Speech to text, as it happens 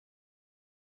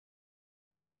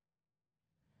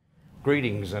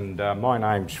Greetings, and my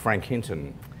name's Frank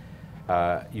Hinton.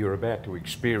 You're about to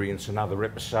experience another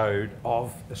episode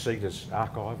of ACETA's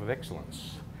Archive of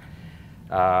Excellence,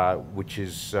 which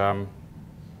is all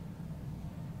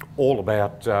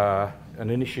about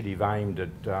an initiative aimed at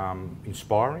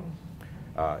inspiring,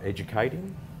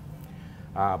 educating,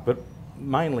 but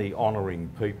mainly honouring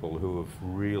people who have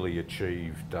really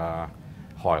achieved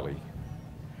highly,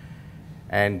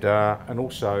 and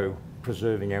also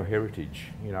preserving our heritage,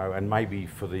 you know, and maybe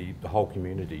for the whole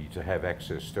community to have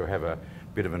access, to have a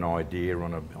bit of an idea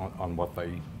on what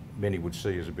many would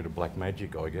see as a bit of black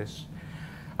magic, I guess.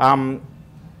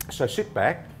 So sit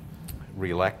back,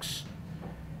 relax,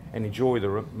 and enjoy the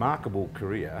remarkable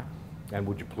career, and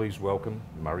would you please welcome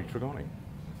Murray Tregonning.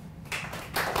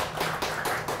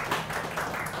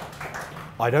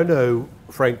 I don't know,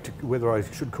 Frank, whether I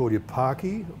should call you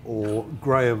Parky or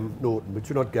Graham Norton, but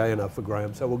you're not gay enough for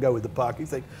Graham, so we'll go with the Parky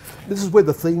thing. This is where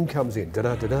the theme comes in. Can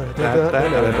you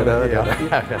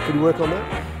work on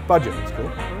that? Budget, it's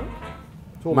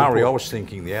called. Murray, I was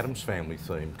thinking the Addams Family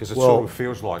theme, because it sort of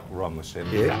feels like we're on the set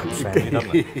of the Addams Family,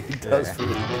 doesn't it? It does.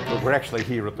 But we're actually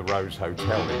here at the Rose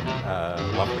Hotel in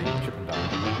lovely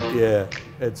Chippendale. Yeah,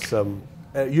 it's a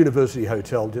university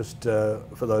hotel, just for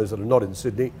those that are not in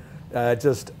Sydney.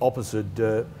 Just opposite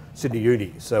Sydney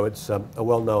Uni, so it's a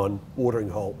well-known watering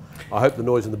hole. I hope the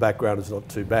noise in the background is not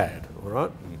too bad, all right?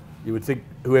 You would think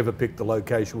whoever picked the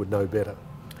location would know better.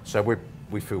 So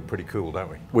we feel pretty cool,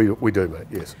 don't we? We do, mate,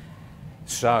 yes.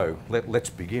 So, let's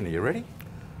begin. Are you ready?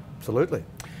 Absolutely.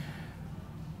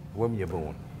 When were you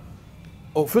born?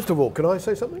 Oh, first of all, can I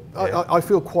say something? Yeah. I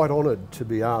feel quite honoured to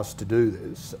be asked to do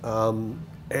this,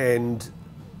 and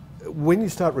when you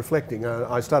start reflecting,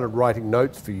 I started writing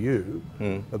notes for you,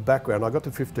 of background. I got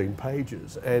to 15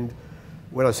 pages, and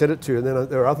when I sent it to you, and then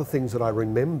there are other things that I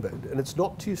remembered, and it's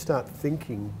not till you start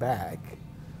thinking back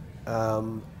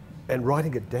and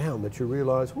writing it down that you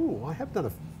realise, oh, I have done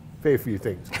a fair few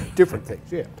things, different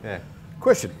things, yeah.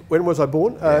 Question, when was I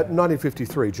born?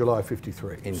 1953, July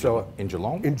 53. In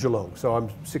Geelong? In Geelong, so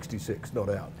I'm 66, not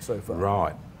out so far.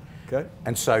 Right. Okay.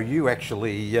 And so you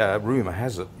actually, rumour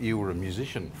has it, you were a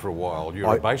musician for a while. You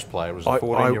were a bass player as a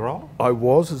 14-year-old? I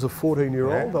was as a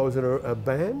 14-year-old. Yeah. I was in a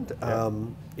band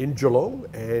in Geelong,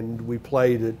 and we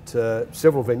played at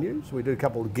several venues. We did a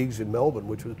couple of gigs in Melbourne,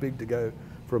 which was big to go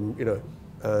from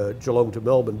Geelong to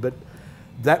Melbourne. But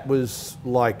that was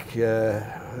like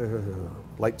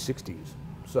late 60s.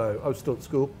 So I was still at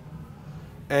school.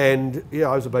 And yeah,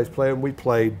 I was a bass player, and we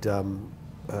played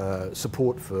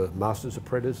support for Masters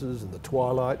Apprentices and the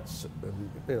Twilights, and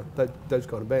those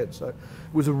kind of bands. So it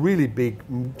was a really big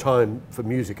time for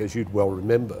music, as you'd well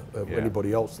remember,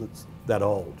 anybody else that's that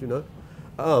old, you know.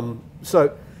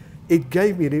 So it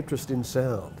gave me an interest in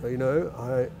sound. You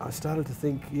know, I started to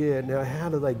think, now how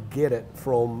do they get it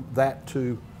from that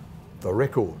to the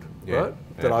record, right?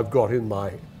 That I've got in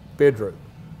my bedroom.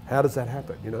 How does that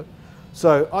happen, you know?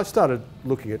 So I started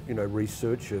looking at,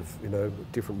 research of,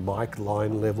 different mic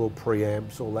line level,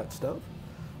 preamps, all that stuff.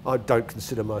 I don't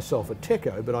consider myself a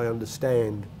techo, but I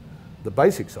understand the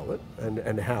basics of it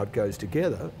and how it goes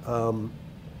together.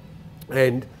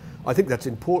 And I think that's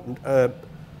important.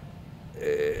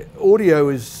 Audio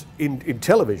is, in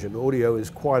television, audio is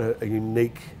quite a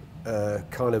unique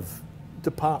kind of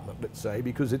department, let's say,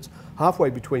 because it's halfway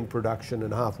between production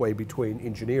and halfway between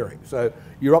engineering. So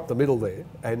you're up the middle there,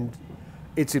 and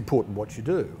it's important what you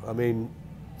do. I mean,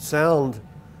 sound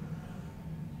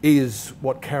is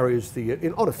what carries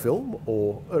on a film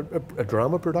or a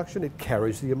drama production, it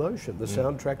carries the emotion. The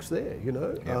soundtrack's there, you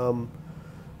know. Yeah.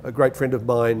 A great friend of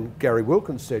mine, Gary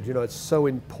Wilkins, said, it's so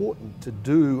important to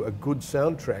do a good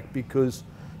soundtrack because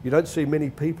you don't see many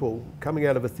people coming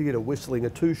out of a theatre whistling a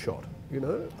two-shot, you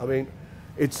know. I mean,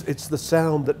 it's the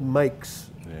sound that makes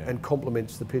and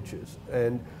complements the pictures.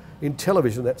 And in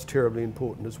television, that's terribly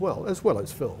important as well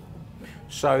as film.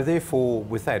 So therefore,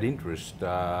 with that interest,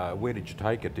 where did you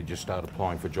take it? Did you start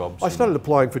applying for jobs? I started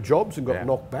applying for jobs and got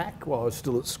knocked back while I was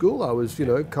still at school. I was,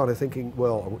 kind of thinking,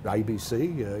 well,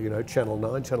 ABC, Channel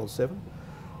 9, Channel 7.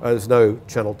 There's no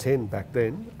Channel 10 back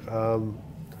then.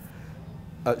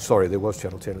 Sorry, there was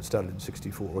Channel 10. It started in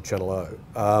 '64, or Channel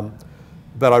O.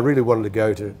 But I really wanted to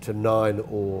go to 9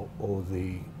 or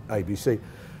the ABC.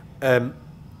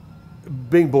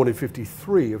 Being born in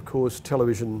 '53, of course,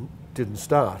 television didn't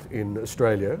start in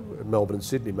Australia, Melbourne and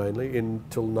Sydney mainly,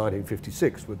 until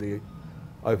 1956 with the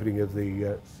opening of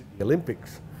the Sydney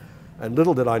Olympics. And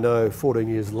little did I know, 14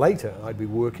 years later, I'd be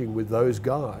working with those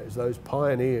guys, those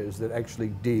pioneers that actually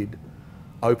did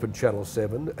open Channel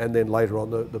 7, and then later on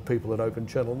the people that opened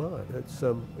Channel 9.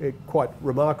 It's quite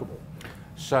remarkable.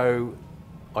 So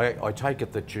I take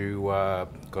it that you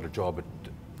got a job at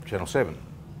Channel 7.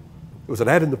 It was an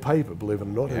ad in the paper, believe it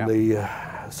or not, in the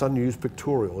Sun News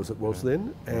Pictorial, as it was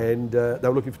then, and they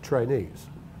were looking for trainees.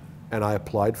 And I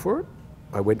applied for it.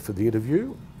 I went for the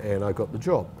interview, and I got the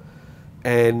job.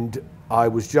 And I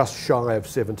was just shy of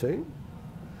 17,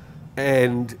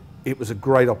 and it was a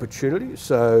great opportunity.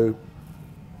 So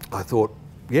I thought,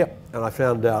 yeah, and I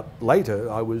found out later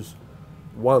I was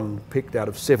one picked out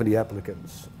of 70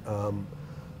 applicants.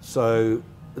 So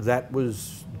that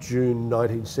was June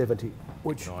 1970,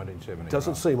 which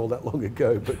doesn't seem all that long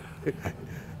ago, but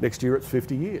next year it's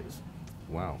 50 years.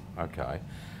 Wow, okay.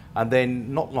 And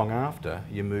then not long after,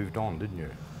 you moved on, didn't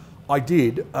you? I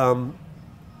did.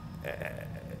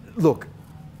 Look,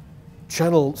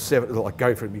 Channel 7, like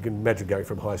going from, you can imagine going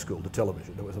from high school to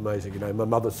television. It was amazing. You know, my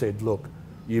mother said, look,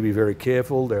 you be very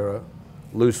careful. There are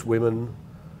loose women.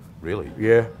 Really?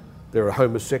 Yeah. There are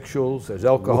homosexuals, there's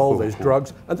alcohol, there's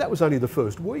drugs. And that was only the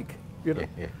first week, you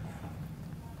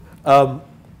know.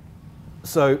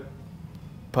 So,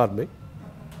 pardon me.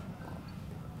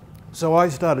 So I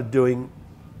started doing,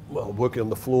 well, working on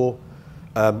the floor.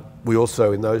 We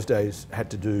also, in those days,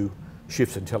 had to do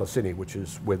shifts in telecine, which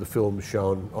is where the film's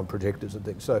shown on projectors and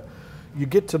things. So you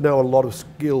get to know a lot of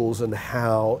skills and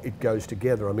how it goes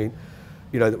together. I mean,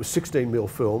 you know, that was 16mm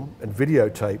film, and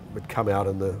videotape had come out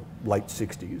in the late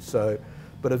 60s. So,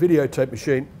 but a videotape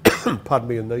machine, pardon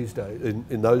me, in these days,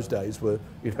 in those days, were,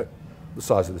 you know, the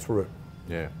size of this room.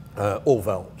 Yeah. All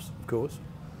valves, of course,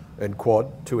 and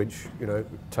quad 2-inch, you know,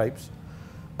 tapes.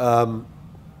 But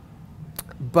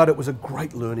it was a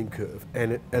great learning curve,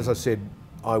 and as I said,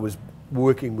 I was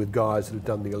working with guys that had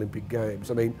done the Olympic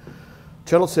Games. I mean,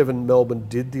 Channel 7 Melbourne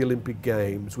did the Olympic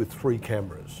Games with 3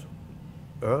 cameras.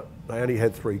 They only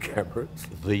had 3 cameras.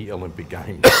 The Olympic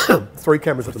Games. 3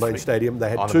 cameras at the main stadium. They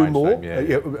had 2 more.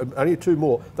 Only 2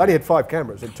 more. They only had 5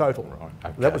 cameras in total. Right.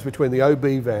 Okay. That was between the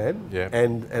OB van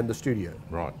and the studio.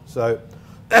 Right. So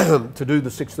to do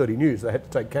the 6:30 news, they had to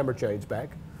take camera chains back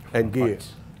and gear. Right.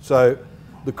 So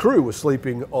the crew was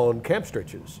sleeping on camp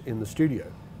stretchers in the studio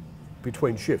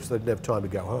between shifts. They didn't have time to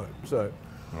go home. So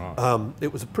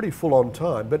it was a pretty full-on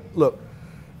time. But look,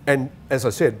 and as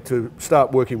I said, to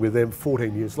start working with them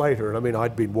 14 years later, and I mean,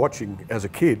 I'd been watching as a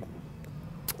kid.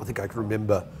 I think I can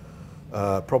remember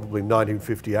probably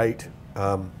 1958,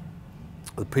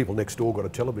 the people next door got a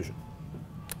television.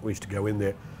 We used to go in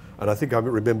there, and I think I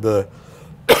remember,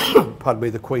 pardon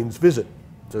me, the Queen's visit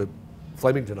to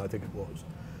Flemington, I think it was.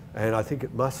 And I think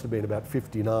it must have been about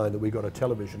 59 that we got a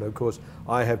television. Of course,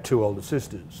 I have 2 older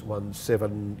sisters. One's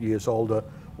 7 years older,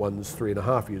 one's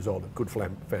 3.5 years older. Good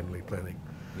family planning.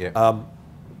 Yeah.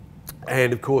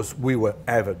 And of course, we were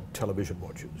avid television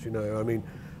watchers. You know, I mean,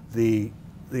 the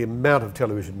amount of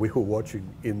television we were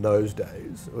watching in those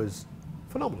days was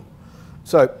phenomenal.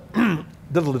 So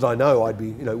little did I know I'd be,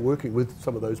 you know, working with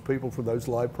some of those people from those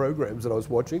live programs that I was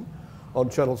watching on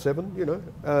Channel 7, you know,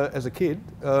 as a kid.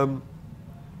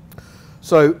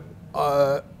 So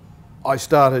I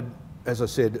started, as I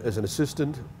said, as an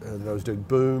assistant, and I was doing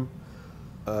boom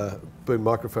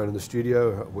microphone in the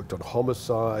studio. I worked on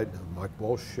Homicide, Mike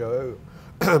Walsh show.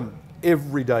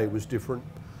 Every day was different.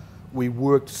 We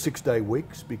worked 6-day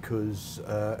weeks because,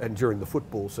 and during the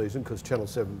football season, because Channel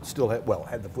 7 still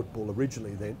had the football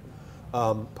originally then.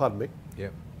 Pardon me. Yeah.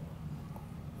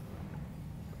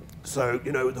 So,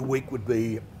 you know, the week would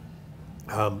be,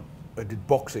 I did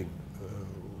boxing,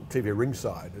 TV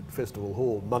ringside at Festival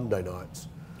Hall, Monday nights.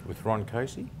 With Ron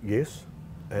Casey? Yes,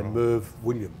 and Merv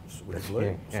Williams,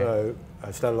 originally. So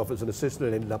I started off as an assistant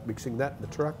and ended up mixing that in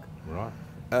the truck.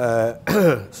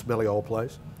 Right. Smelly old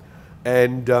place.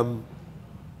 And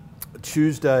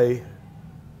Tuesday,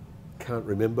 can't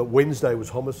remember, Wednesday was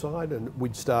Homicide, and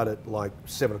we'd start at like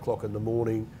 7 o'clock in the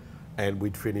morning, and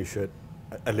we'd finish at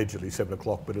allegedly 7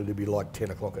 o'clock, but it'd be like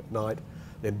 10 o'clock at night.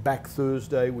 Then back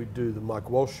Thursday, we'd do the Mike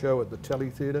Walsh show at the Telly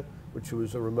Theatre, which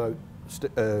was a remote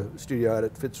studio out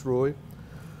at Fitzroy.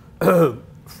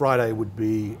 Friday would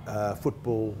be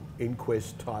football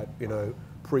inquest type, you know,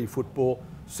 pre-football.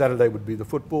 Saturday would be the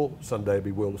football. Sunday would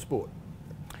be World of Sport.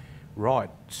 Right.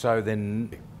 So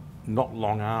then, not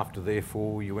long after,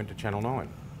 therefore, you went to Channel 9.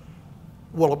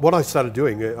 Well, what I started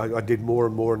doing, I did more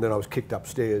and more, and then I was kicked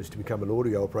upstairs to become an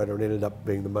audio operator, and ended up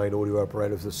being the main audio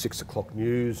operator for the 6 o'clock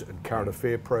news and current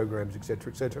affair programs,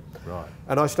 etc., etc. Right.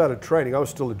 And I started training. I was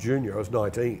still a junior. I was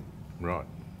 19. Right.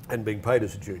 And being paid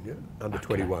as a junior, under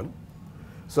 21.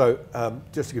 So,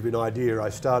 just to give you an idea, I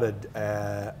started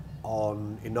in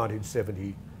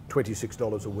 1970,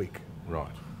 $26 a week.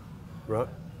 Right. Right.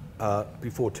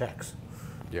 Before tax.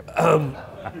 Yep.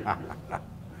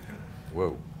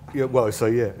 Whoa. Yeah, well, so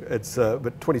yeah, it's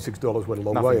but $26 went a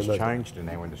long way. Nothing's changed in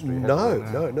our industry. No,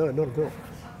 not at all.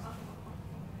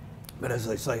 But as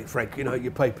they say, Frank, you know, you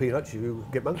pay peanuts, you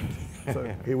get monkeys.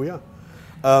 So here we are.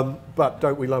 But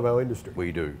don't we love our industry?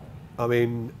 We do. I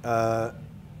mean, I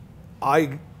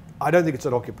don't think it's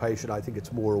an occupation. I think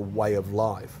it's more a way of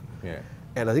life. Yeah.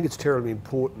 And I think it's terribly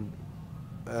important.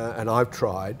 And I've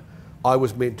tried. I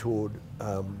was mentored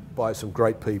by some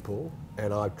great people,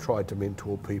 and I've tried to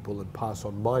mentor people and pass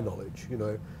on my knowledge. You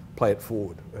know, play it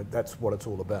forward. That's what it's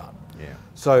all about. Yeah.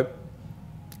 So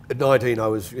at 19, I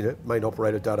was, you know, main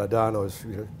operator, and I was,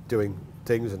 you know, doing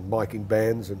things and miking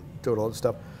bands and doing all that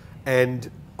stuff. And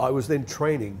I was then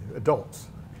training adults,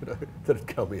 you know, that had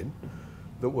come in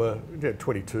that were, you know,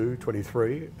 22,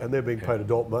 23, and they're being paid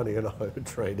adult money, and I'm a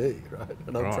trainee, right?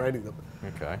 And I'm training them.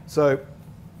 Okay. So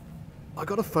I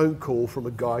got a phone call from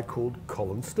a guy called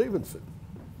Colin Stevenson.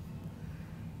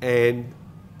 And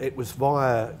it was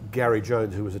via Gary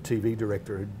Jones, who was a TV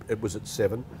director. It was at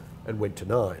 7 and went to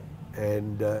 9.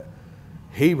 And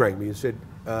he rang me and said,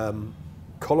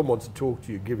 Colin wants to talk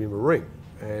to you, give him a ring.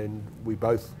 And we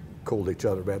both called each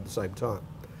other about the same time.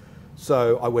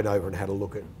 So I went over and had a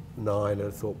look at 9 and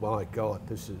I thought, my God,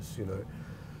 this is, you know,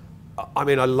 I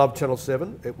mean, I love Channel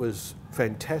 7. It was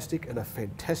fantastic and a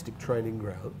fantastic training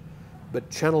ground. But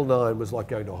Channel 9 was like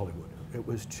going to Hollywood. It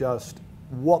was just,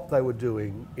 what they were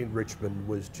doing in Richmond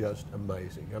was just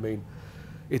amazing. I mean,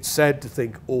 it's sad to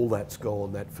think all that's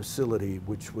gone, that facility,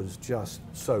 which was just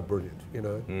so brilliant, you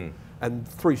know. And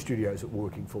 3 studios that were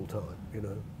working full time, you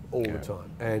know, all the time.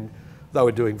 And they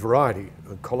were doing variety.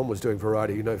 Colin was doing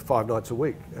variety, you know, 5 nights a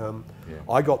week.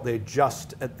 I got there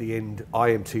just at the end.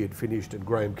 IMT had finished and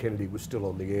Graham Kennedy was still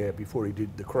on the air before he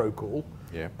did the crow call.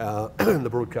 Yeah. The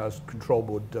broadcast control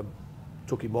board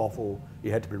took him off, or he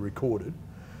had to be recorded.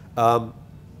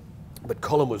 But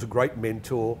Colin was a great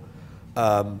mentor,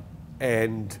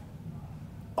 and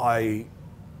I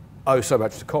owe so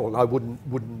much to Colin. I wouldn't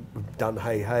have done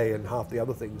Hey Hey and half the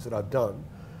other things that I've done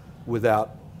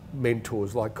without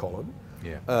mentors like Colin.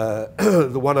 Yeah.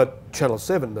 The one at Channel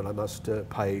 7 that I must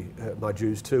pay my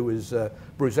dues to is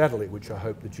Bruce Adderley, which I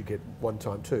hope that you get one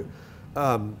time too.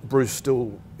 Bruce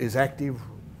still is active,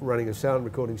 running a sound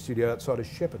recording studio outside of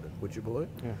Shepparton, would you believe?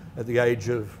 Yeah. At the age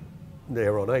of,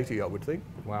 they're on 80, I would think.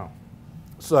 Wow.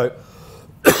 So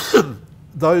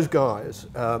those guys,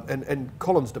 and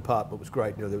Colin's department was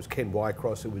great. You know, there was Ken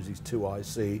Wycross, who was his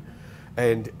 2IC,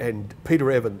 and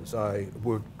Peter Evans. I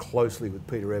worked closely with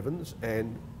Peter Evans,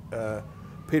 and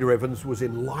Peter Evans was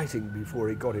in lighting before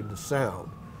he got into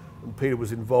sound. And Peter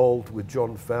was involved with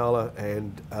John Fowler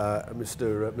and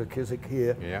Mr. McKissick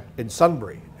here in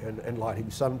Sunbury, and lighting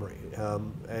Sunbury.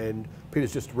 And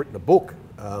Peter's just written a book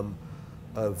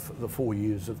of the 4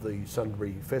 years of the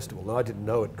Sunbury Festival. And I didn't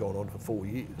know it'd gone on for 4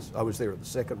 years. I was there at the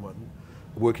second one,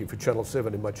 working for Channel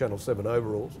 7 in my Channel 7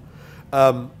 overalls.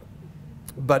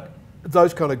 But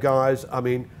those kind of guys, I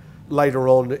mean, later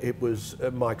on it was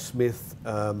Mike Smith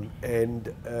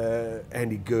and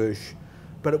Andy Gersh,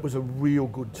 but it was a real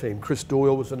good team. Chris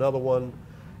Doyle was another one,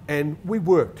 and we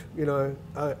worked, you know.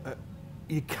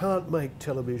 You can't make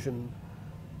television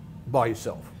by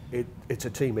yourself. It's a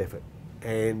team effort,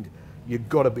 and you've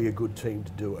got to be a good team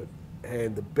to do it.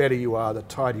 And the better you are, the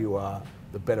tighter you are,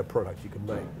 the better product you can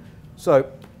make. So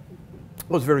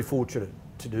I was very fortunate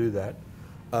to do that.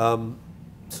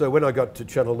 So when I got to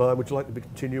Channel 9, would you like to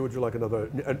continue? Would you like another,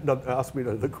 ask me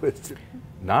another question?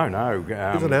 No, no.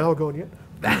 Is an hour gone yet?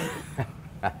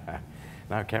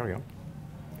 No, carry on.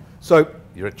 So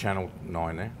you're at Channel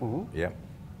 9 there? Mm-hmm. Yeah.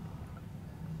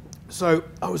 So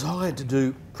I was hired to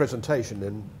do presentation,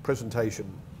 and presentation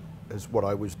is what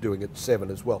I was doing at 7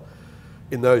 as well.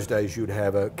 In those days, you'd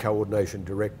have a coordination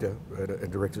director, a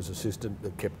director's assistant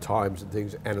that kept times and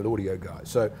things, and an audio guy.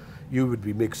 So you would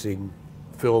be mixing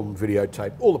film,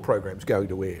 videotape, all the programs going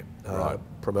to air,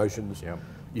 promotions. Yep.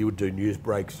 You would do news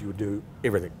breaks. You would do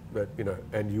everything, but, you know,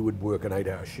 and you would work an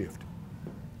 8-hour shift.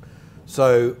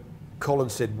 So Colin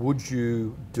said, "Would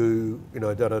you do, you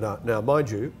know, da da da?" Now, mind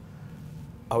you,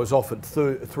 I was offered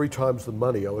 3 times the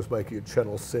money I was making at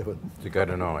Channel 7 to go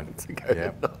to 9. To go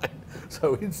to 9.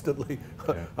 So instantly,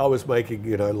 I was making,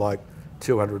 you know, like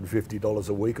 $250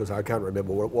 a week, or so. I can't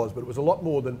remember what it was, but it was a lot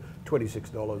more than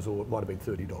 $26, or it might have been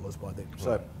 $30 by then.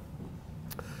 So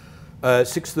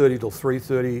 6:30 till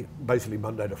 3:30, basically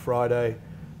Monday to Friday,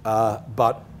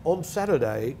 but on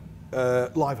Saturday,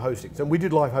 live hostings, and we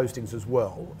did live hostings as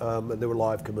well, and there were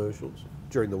live commercials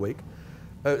during the week.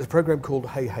 It was a program called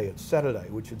Hey Hey, It's Saturday,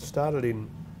 which had started in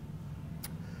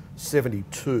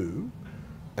 72,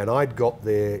 and I'd got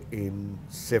there in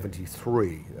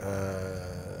 73.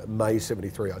 May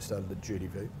 73, I started at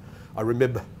GTV. I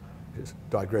remember just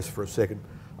digress for a second.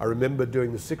 I remember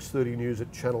doing the 6:30 news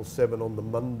at Channel 7 on the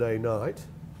Monday night,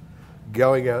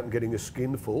 going out and getting a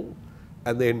skinful,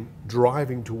 and then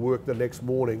driving to work the next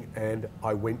morning, and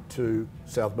I went to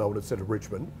South Melbourne instead of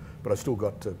Richmond, but I still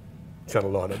got to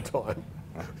Channel 9 on time.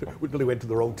 We really went to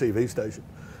the wrong TV station.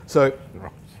 So,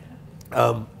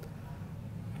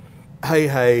 Hey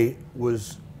Hey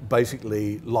was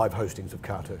basically live hostings of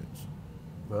cartoons,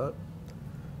 right?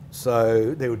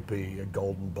 So there would be a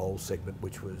Golden Bowl segment,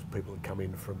 which was people would come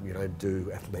in from, you know, do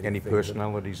athletic Any things.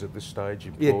 personalities at this stage?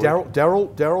 Yeah,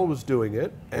 Daryl was doing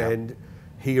it, Yeah. and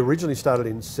he originally started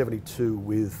in '72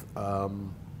 with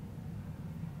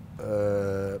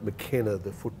McKenna,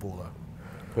 the footballer.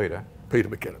 Peter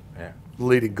McKenna, Yeah.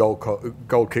 leading goal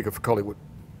kicker for Collingwood.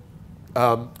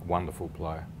 Wonderful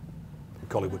player.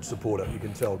 Collingwood supporter, you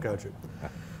can tell, can't you?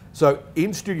 So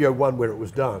in Studio One, where it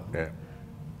was done, Yeah.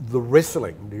 the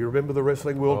wrestling, do you remember the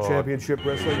wrestling, World Championship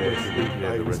Wrestling? Yeah, Which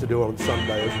yeah, they used to do it on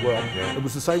Sunday as well. Yeah. It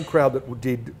was the same crowd that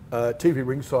did TV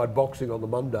ringside boxing on the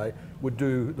Monday, would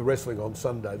do the wrestling on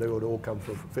Sunday. They would all come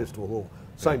from Festival Hall.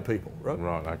 Same people, right?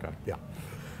 Right, okay. Yeah.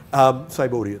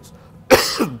 Same audience.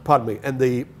 Pardon me. And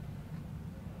the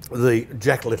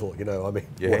Jack Little, you know, I mean,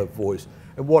 Yeah. what a voice.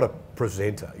 And what a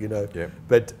presenter, you know. Yeah.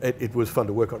 But it was fun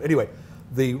to work on. Anyway,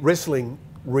 the wrestling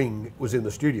ring was in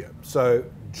the studio. So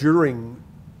during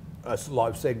a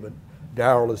live segment,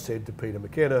 Daryl has said to Peter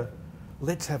McKenna,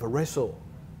 let's have a wrestle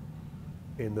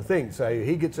in the thing. So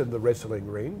he gets in the wrestling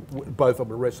ring, both of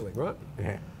them are wrestling, right?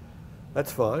 Yeah.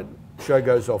 That's fine. Show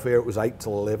goes off air. It was 8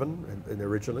 till 11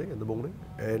 originally in the morning.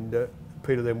 And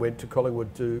Peter then went to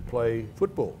Collingwood to play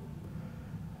football.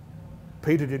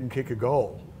 Peter didn't kick a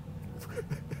goal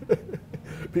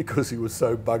because he was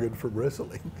so buggered from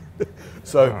wrestling.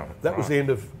 So that was the end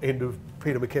of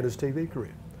Peter McKenna's TV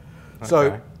career. Okay.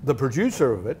 So the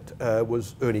producer of it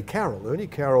was Ernie Carroll. Ernie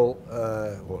Carroll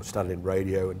started in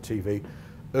radio and TV.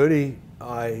 Ernie,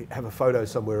 I have a photo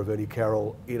somewhere of Ernie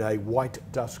Carroll in a white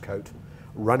dust coat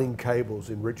running cables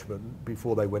in Richmond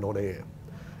before they went on air.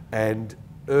 And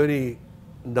Ernie,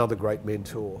 another great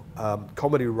mentor,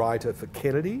 comedy writer for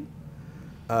Kennedy,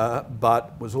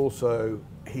 but was also,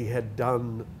 he had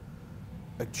done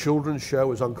a children's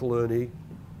show as Uncle Ernie,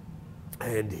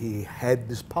 and he had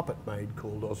this puppet made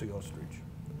called Aussie Ostrich.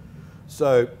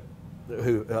 So,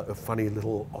 a funny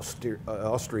little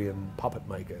Austrian puppet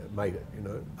maker made it, you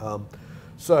know.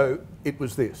 So it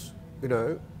was this, you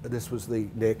know, this was the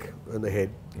neck and the head,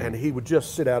 and he would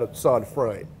just sit outside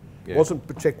frame. Yeah. Wasn't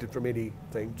protected from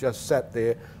anything, just sat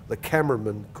there. The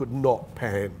cameraman could not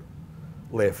pan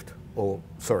left or,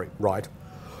 sorry, right.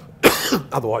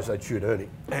 Otherwise they'd shoot Ernie.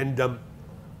 And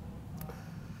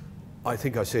I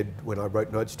think I said when I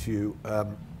wrote notes to you,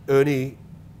 Ernie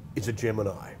is a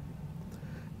Gemini,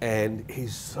 and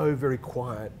he's so very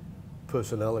quiet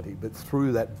personality, but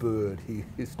through that bird he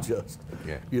is just,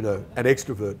 you know, an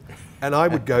extrovert. And I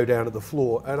would go down to the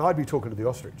floor and I'd be talking to the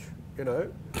ostrich, you know,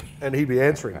 and he'd be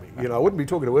answering me. You know, I wouldn't be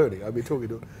talking to Ernie, I'd be talking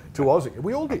to Ozzy.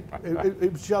 We all did.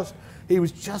 It was just, he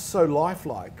was just so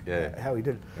lifelike how he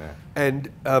did it. Yeah. And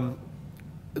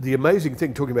the amazing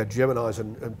thing, talking about Geminis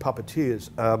and puppeteers,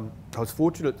 I was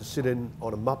fortunate to sit in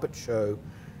on a Muppet show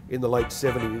in the late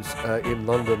 70s in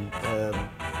London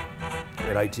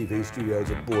at ATV Studios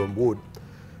at Boreham Wood.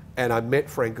 And I met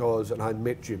Frank Oz and I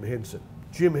met Jim Henson.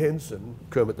 Jim Henson,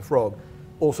 Kermit the Frog,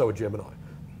 also a Gemini.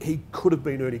 He could have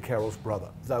been Ernie Carroll's brother.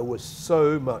 They were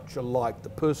so much alike. The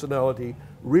personality,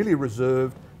 really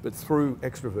reserved, but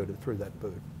extroverted through that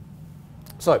bird.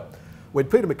 So, when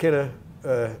Peter McKenna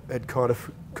had kind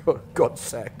of got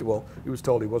sacked, well, he was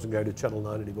told he wasn't going to Channel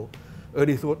 9 anymore,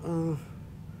 Ernie thought,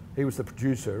 he was the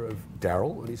producer of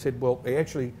Daryl, and he said, well, he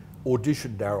actually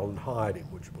auditioned Daryl and hired him,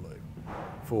 would you believe,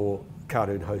 for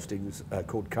cartoon hostings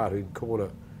called Cartoon Corner,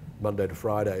 Monday to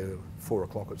Friday, 4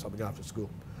 o'clock or something after school,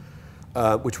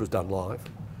 which was done live.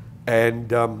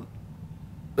 And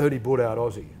Ernie brought out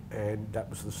Ozzy, and that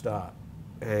was the start.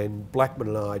 And Blackman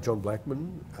and I, John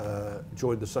Blackman,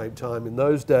 joined the same time. In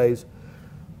those days,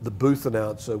 the booth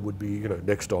announcer would be, you know,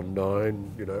 next on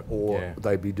 9, you know, or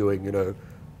they'd be doing, you know,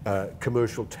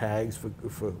 commercial tags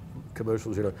for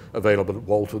commercials, you know, available at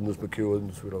Walton's,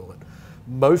 McEwen's, and all that.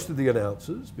 Most of the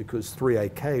announcers, because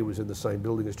 3AK was in the same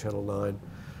building as Channel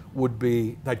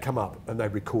 9, they'd come up and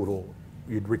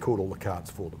you'd record all the cards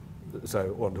for them.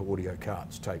 So onto audio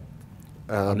cards, tape.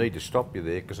 I need to stop you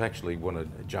there because I actually want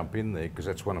to jump in there because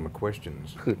that's one of my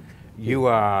questions. You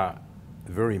are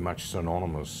very much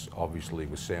synonymous, obviously,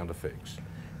 with sound effects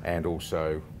and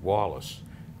also wireless.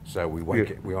 So we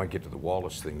won't get to the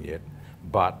wireless thing yet,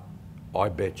 but I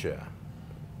bet you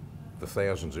the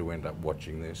thousands who end up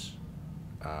watching this,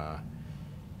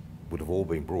 would have all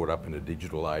been brought up in a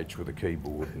digital age with a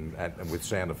keyboard and with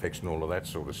sound effects and all of that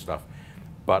sort of stuff.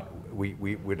 But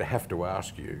we would have to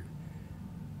ask you,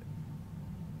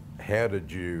 how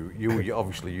did you were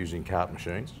obviously using cart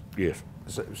machines? Yes.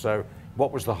 So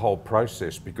what was the whole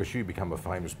process? Because you become a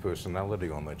famous personality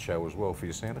on that show as well for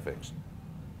your sound effects.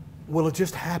 Well, it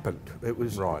just happened. It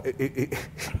was right.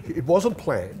 It wasn't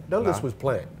planned. None of this was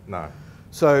planned. No.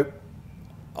 So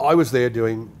I was there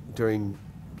doing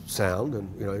sound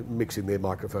and mixing their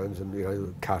microphones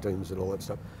and cartoons and all that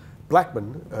stuff.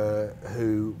 Blackman,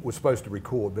 who was supposed to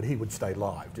record, but he would stay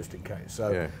live just in case.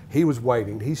 So he was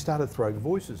waiting. He started throwing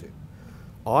voices in.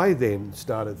 I then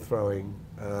started throwing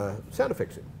sound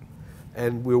effects in,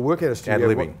 and we were working at a studio.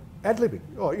 Ad-libbing. Ad-libbing.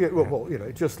 Oh yeah. Well,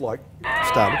 just like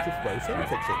started to throw sound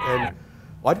effects in. And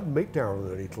I didn't meet Darryl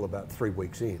and Ernie till about 3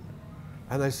 weeks in,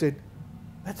 and they said,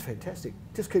 "That's fantastic.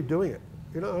 Just keep doing it."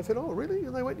 I said, "Oh, really?"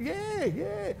 And they went,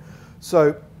 "Yeah."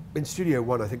 So in Studio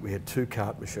One, I think we had 2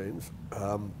 cart machines,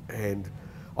 and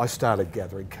I started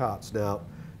gathering carts. Now,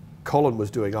 Colin was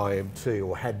doing IMT,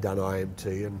 or had done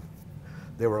IMT, and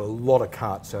there were a lot of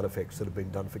cart sound effects that have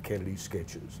been done for Kennedy's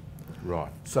sketches.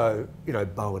 Right. So,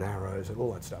 bow and arrows and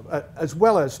all that stuff, as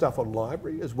well as stuff on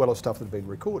library, as well as stuff that had been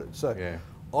recorded. So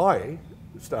I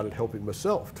started helping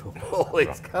myself to all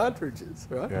these cartridges,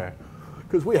 right? Yeah.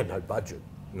 Because we had no budget.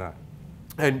 No.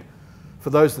 And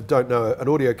for those that don't know, an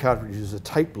audio cartridge is a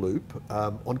tape loop,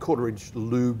 on 1/4-inch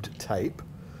lubed tape.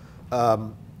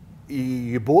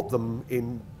 You bought them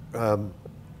in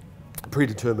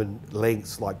predetermined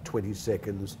lengths, like 20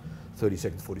 seconds, 30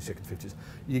 seconds, 40 seconds, 50 seconds.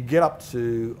 You get up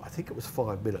to, I think it was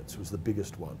 5 minutes was the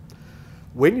biggest one.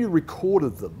 When you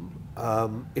recorded them,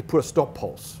 it put a stop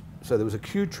pulse. So there was a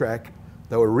cue track.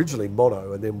 They were originally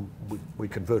mono, and then we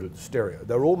converted to stereo.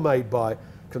 They were all made by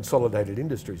Consolidated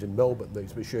Industries in Melbourne,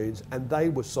 these machines, and they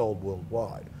were sold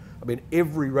worldwide. I mean,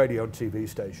 every radio and TV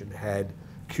station had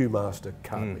Q-Master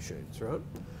cart machines, right?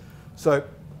 So,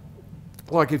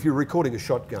 like if you're recording a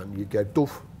shotgun, you'd go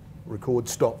doof, record,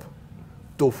 stop,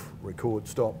 doof, record,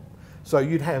 stop. So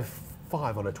you'd have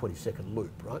 5 on a 20-second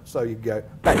loop, right? So you'd go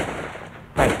bang,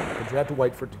 bang, but you had to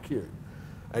wait for it to cue.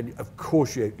 And of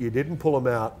course you didn't pull them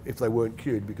out if they weren't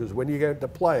cued, because when you go to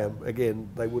play them, again,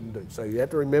 they wouldn't do. So you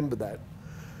had to remember that.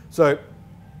 So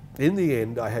in the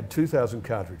end, I had 2,000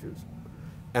 cartridges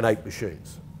and 8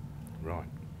 machines. Right.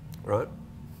 Right?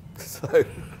 So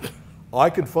I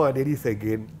could find anything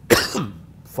in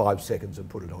 5 seconds and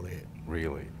put it on air.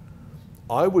 Really?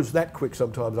 I was that quick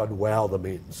sometimes I'd wow them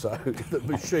in. So the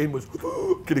machine was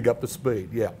getting up to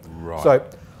speed, yeah. Right. So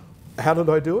how did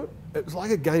I do it? It was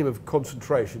like a game of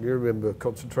concentration. You remember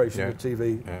Concentration, the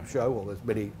TV show? Well, there's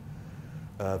many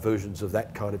versions of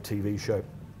that kind of TV show.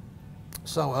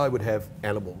 So I would have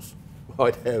animals,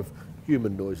 I'd have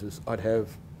human noises, I'd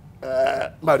have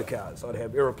motor cars, I'd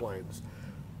have aeroplanes.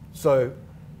 So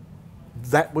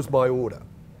that was my order.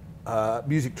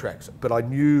 Music tracks, but I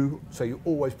knew, so you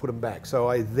always put them back. So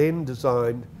I then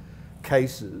designed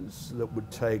cases that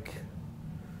would take,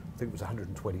 I think it was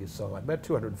 120 a side, about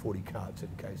 240 cards in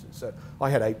cases. So I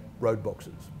had 8 road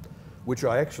boxes, which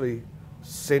I actually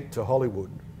sent to Hollywood,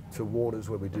 to Warner's,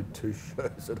 when we did 2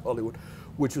 shows at Hollywood,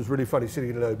 which was really funny, sitting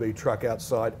in an OB truck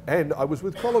outside, and I was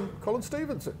with Colin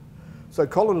Stevenson. So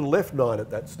Colin had left Nine at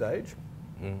that stage,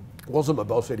 wasn't my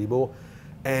boss anymore,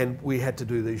 and we had to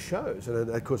do these shows. And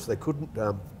of course they couldn't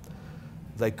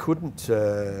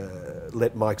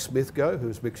let Mike Smith go, who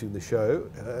was mixing the show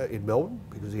in Melbourne,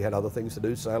 because he had other things to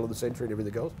do, Sale of the Century and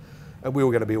everything else. And we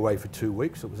were going to be away for 2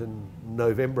 weeks. It was in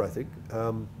November, I think,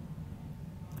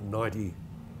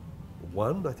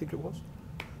 91, I think it was.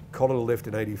 Colin left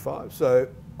in 85. So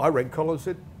I rang Colin and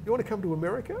said, "You want to come to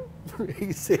America?"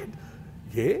 He said,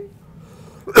 "Yeah."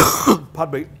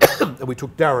 Pardon me. And we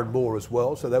took Darren Moore as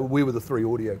well. So we were the 3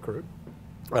 audio crew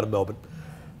out of Melbourne.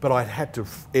 But I had to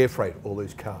air freight all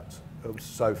these carts. It was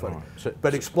so funny. Right.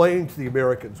 But explaining to the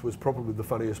Americans was probably the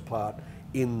funniest part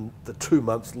in the 2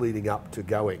 months leading up to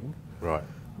going. Right.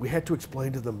 We had to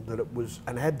explain to them that it was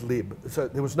an ad lib. So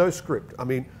there was no script. I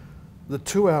mean, the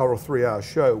 2-hour or 3-hour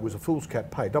show was a fool's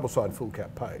cap page, double-sided full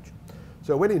cap page.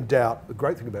 So when in doubt, the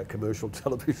great thing about commercial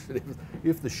television is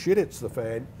if the shit hits the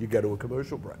fan, you go to a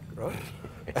commercial break, right?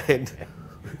 And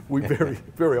we very,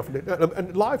 very often did.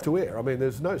 And live to air, I mean,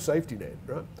 there's no safety net,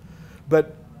 right?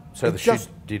 But so the shit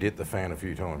did hit the fan a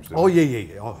few times, didn't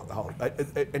it?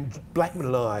 Yeah. And Blackman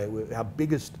and I, our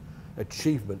biggest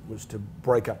achievement was to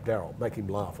break up Darryl, make him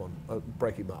laugh,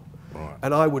 break him up. Right.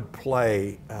 And I would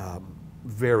play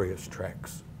various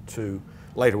tracks to,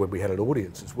 later when we had an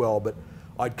audience as well, but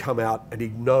I'd come out and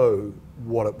he'd know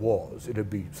what it was. It'd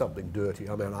be something dirty.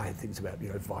 I mean, I had things about,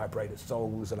 vibrator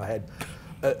songs, and I had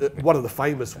one of the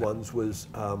famous ones was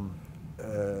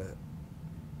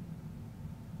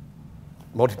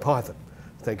Monty Python.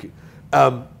 Thank you.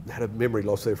 Had a memory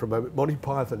loss there for a moment. Monty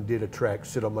Python did a track,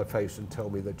 Sit on My Face and Tell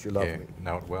Me That You Love Me.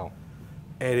 Know it well.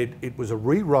 And it was a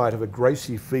rewrite of a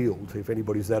Gracie Field, if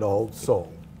anybody's that old,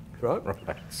 song, right?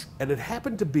 Right. And it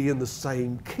happened to be in the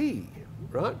same key,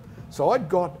 right? So I'd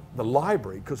got the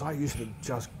library, because I used to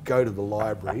just go to the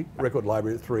library, record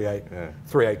library at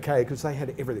 38K, because they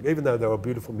had everything. Even though they were a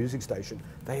beautiful music station,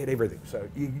 they had everything. So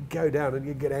you could go down and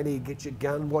you get Annie, get your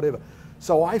gun, whatever.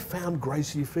 So I found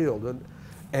Gracie Field,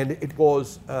 and it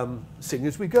was Sing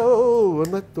As We Go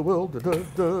and Let the World, da, da,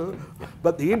 da.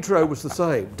 But the intro was the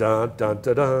same, dun, dun,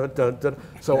 dun, dun, dun, dun.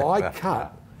 So I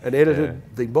cut and edited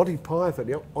the Monty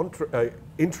Python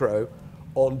intro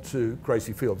onto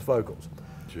Gracie Field's vocals.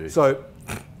 Jeez. So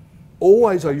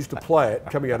always I used to play it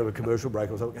coming out of a commercial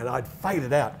break or something, and I'd fade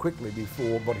it out quickly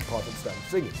before Monty Python started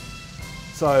singing.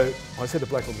 So I said to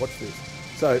Blackwood, watch this.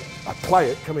 So I play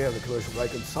it coming out of the commercial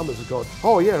break, and Summers has gone,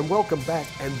 oh yeah, and welcome back.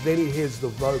 And then he hears the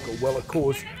vocal. Well, of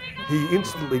course, he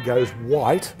instantly goes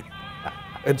white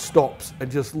and stops and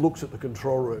just looks at the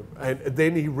control room. And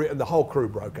then and the whole crew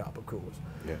broke up, of course.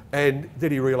 Yeah. And then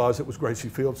he realised it was Gracie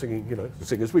Field singing, you know,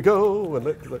 Sing As We Go.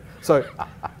 So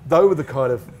those were the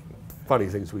kind of funny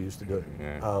things we used to do.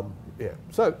 Yeah.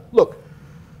 So look,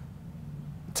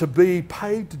 to be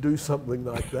paid to do something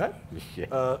like that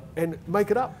and make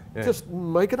it up, just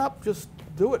make it up, just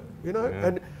do it, you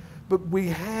know. But we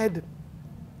had,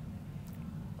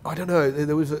 I don't know,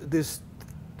 there was this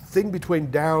thing between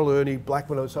Daryl, Ernie,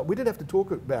 Blackman, and so we didn't have to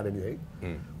talk about anything.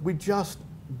 We'd just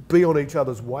be on each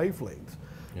other's wavelengths.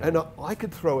 And I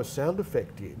could throw a sound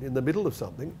effect in the middle of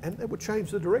something, and they would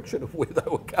change the direction of where they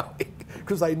were going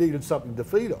because they needed something to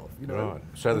feed off. You know? Right.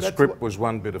 So the script was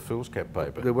one bit of foolscap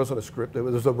paper. There wasn't a script. There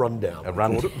was a rundown. A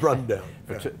rundown. Rundown.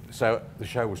 So the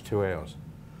show was 2 hours.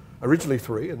 Originally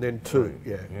 3, and then 2.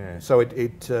 Yeah. So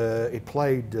it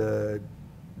played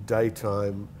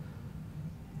daytime.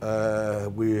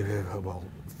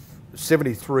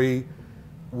 73.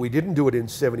 We didn't do it in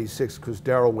 76 because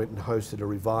Daryl went and hosted a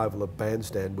revival of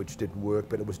Bandstand, which didn't work,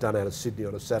 but it was done out of Sydney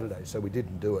on a Saturday, so we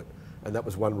didn't do it. And that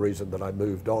was one reason that I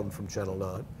moved on from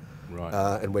Channel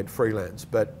 9 and went freelance.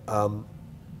 But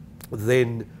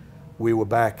then we were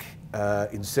back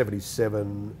in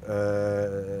 77,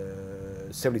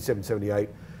 78,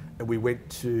 and we went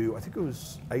to, I think it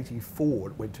was 84,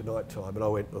 it went to night time, and I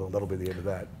went, oh, that'll be the end of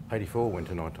that. 84 went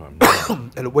to night time.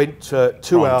 And it went 2 hours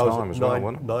at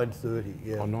 9:30.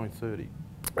 Yeah. Oh, 9:30.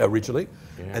 Originally,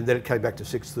 and then it came back to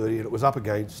 6:30, and it was up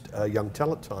against Young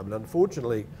Talent Time. And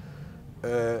unfortunately,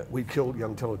 we killed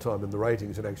Young Talent Time in the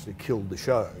ratings and actually killed the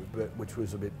show, which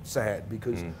was a bit sad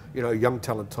because, you know, Young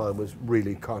Talent Time was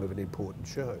really kind of an important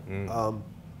show.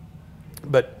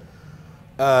 But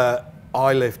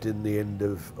I left in the end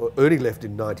of, Ernie left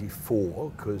in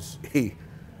 94 because he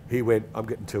went, I'm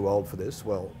getting too old for this.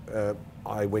 Well,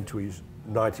 I went to his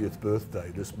 90th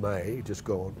birthday this May, just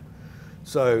gone.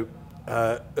 So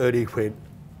Ernie went,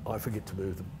 I forget to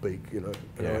move the beak, you know.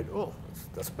 And I went, oh,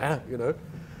 doesn't matter, you know.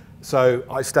 So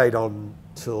I stayed on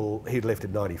till he'd left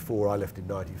in 94, I left in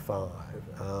 95.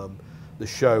 The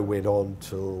show went on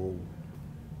till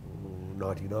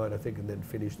 99, I think, and then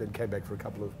finished, then came back for a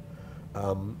couple of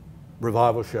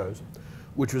revival shows,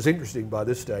 which was interesting by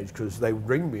this stage because they would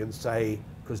ring me and say,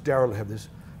 because Daryl would have this,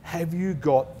 have you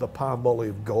got the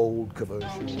Palmolive Gold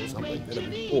commercial or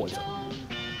something? Always.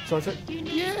 So I said,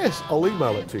 yes, I'll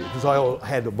email it to you, because I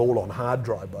had them all on hard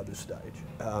drive by this stage.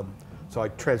 So I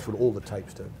transferred all the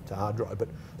tapes to hard drive, but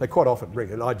they quite often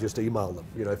ring, and I just email them,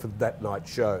 you know, for that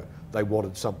night's show. They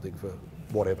wanted something for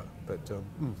whatever. But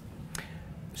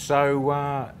So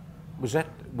was that,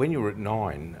 when you were at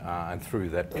 9 and through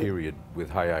that period with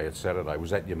Hey Hey It's Saturday,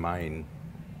 was that your main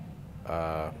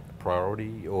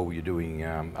priority, or were you doing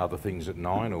other things at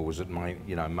 9, or was it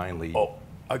mainly? Oh,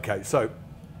 okay. So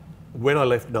when I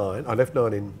left 9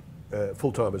 in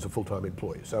full-time as a full-time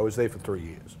employee. So I was there for 3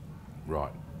 years.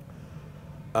 Right.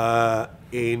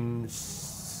 In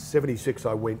 76,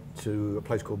 I went to a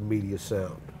place called Media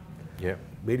Sound. Yeah.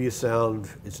 Media Sound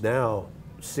is now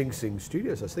Sing Sing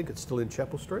Studios. I think it's still in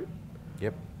Chapel Street.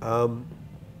 Yep.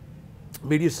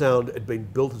 Media Sound had been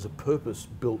built as a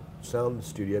purpose-built sound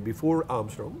studio before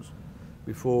Armstrong's,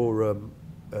 before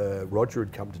Roger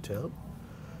had come to town.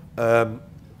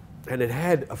 And it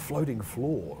had a floating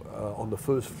floor on the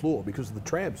first floor because of the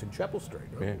trams in Chapel Street.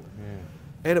 Right? Yeah.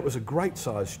 And it was a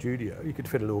great-sized studio. You could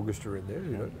fit an orchestra in there,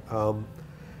 you know.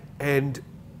 And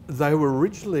they were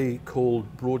originally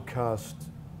called Broadcast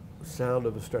Sound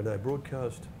of Australia. No,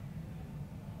 Broadcast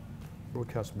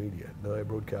Broadcast Media. No,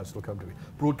 Broadcast will come to me.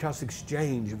 Broadcast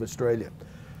Exchange of Australia.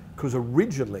 Because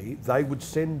originally they would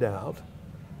send out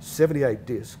 78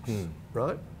 discs,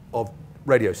 right, of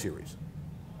radio series,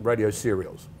 radio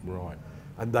serials. Right.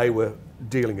 And they were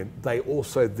dealing in. They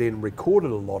also then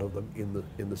recorded a lot of them in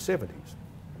the 70s.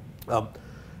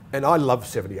 And I love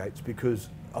 78s because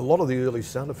a lot of the early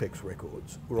sound effects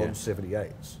records were on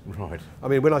 78s. Right. I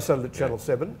mean, when I started at Channel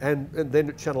 7 and then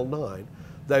at Channel 9,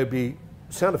 they would be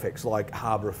sound effects like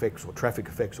harbour effects or traffic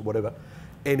effects or whatever.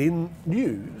 And in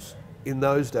news, in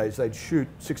those days, they'd shoot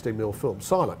 16mm film,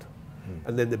 silent.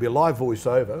 And then there'd be a live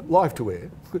voiceover, live to air,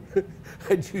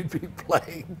 and you'd be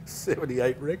playing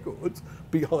 78 records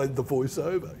behind the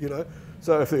voiceover, you know.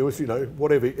 So if there was, you know,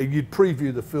 whatever, you'd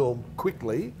preview the film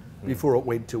quickly before it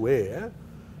went to air,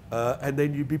 and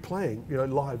then you'd be playing, you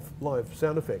know, live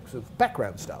sound effects of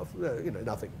background stuff, you know,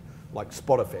 nothing like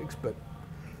spot effects, but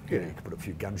you know, you could put a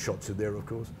few gunshots in there, of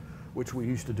course, which we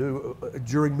used to do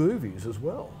during movies as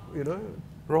well, you know.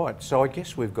 Right, so I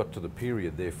guess we've got to the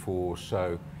period, therefore,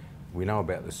 so we know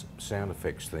about this sound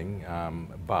effects thing,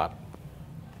 but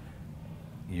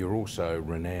you're also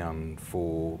renowned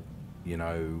for, you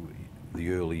know,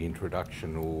 the early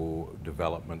introduction or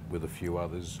development with a few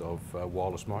others of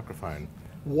wireless microphone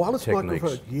Wireless techniques.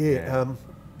 microphone, yeah.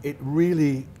 It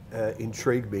really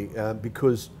intrigued me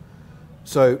because,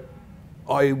 so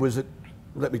I was at,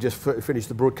 let me just finish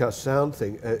the broadcast sound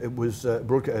thing. It was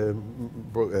media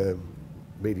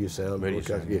sound. Media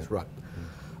sound, yes, yeah. right.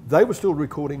 They were still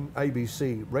recording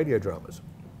ABC radio dramas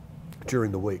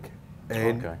during the week.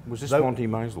 And okay. Was this Monty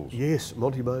Maisels? Yes,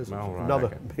 Monty Maisels, Oh, right, another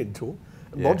okay. mentor.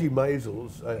 Yeah. Monty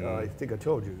Maisels, I think I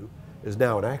told you, is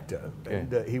now an actor,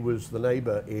 and he was the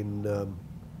neighbour in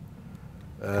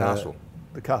Castle.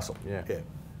 The Castle. Yeah.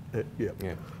 Yeah.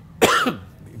 Yeah.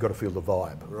 You've got to feel the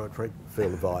vibe, right, Frank? Feel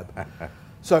the vibe.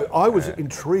 So I was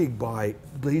intrigued by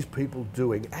these people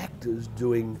actors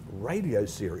doing radio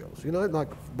serials. You know, like,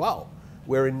 wow,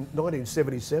 we're in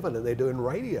 1977 and they're doing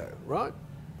radio, right?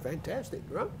 Fantastic,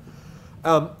 right?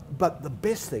 But the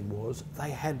best thing was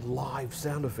they had live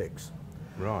sound effects.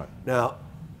 Right. Now,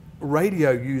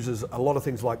 radio uses a lot of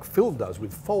things like film does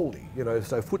with Foley, you know,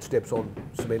 so footsteps on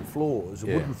cement floors,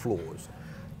 wooden floors,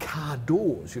 car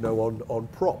doors, you know, on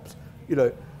props, you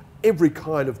know, every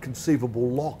kind of conceivable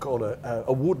lock on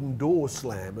a wooden door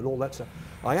slam and all that stuff.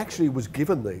 I actually was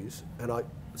given these, and I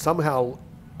somehow,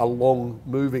 along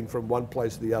moving from one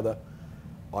place to the other,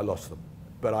 I lost them.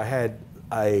 But I had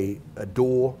a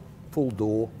door, full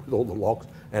door with all the locks,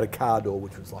 and a car door,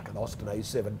 which was like an Austin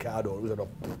A7 car door. It was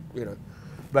you know,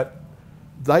 but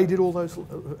they did all those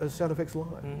sound effects live,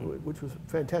 which was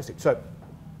fantastic. So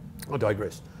I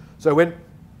digress. So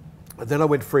then I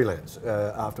went freelance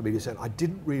after media sound. I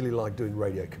didn't really like doing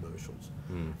radio commercials.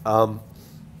 I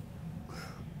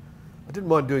didn't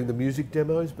mind doing the music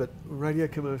demos, but radio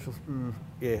commercials,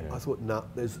 I thought, nah,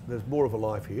 there's more of a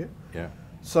life here. Yeah.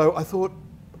 So I thought,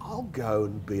 I'll go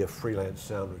and be a freelance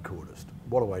sound recordist.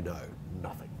 What do I know?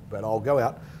 Nothing. But I'll go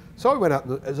out. So I went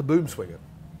out as a boom swinger,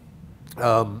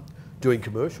 doing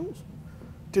commercials.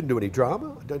 Didn't do any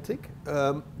drama, I don't think,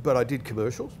 but I did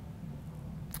commercials.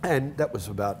 And that was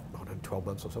about, I don't know, 12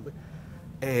 months or something.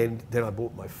 And then I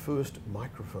bought my first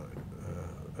microphone,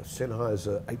 a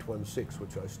Sennheiser 816,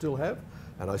 which I still have,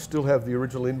 and I still have the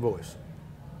original invoice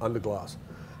under glass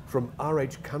from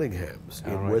R.H. Cunningham's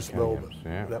in West Melbourne.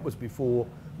 Yeah. That was before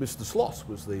Mr. Sloss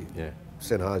was the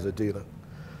Sennheiser dealer.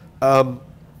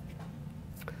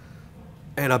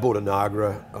 And I bought a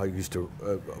Nagra. I used to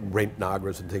rent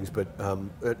Nagras and things, but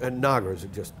and Nagras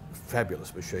are just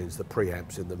fabulous machines, the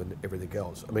preamps in them and everything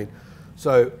else. I mean,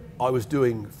 so I was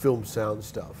doing film sound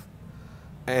stuff,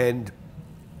 and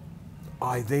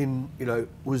I then, you know,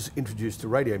 was introduced to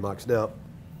radio mics. Now,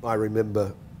 I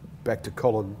remember back to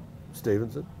Colin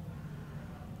Stevenson.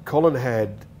 Colin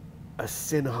had a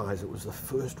Sennheiser. It was the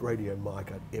first radio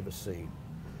mic I'd ever seen,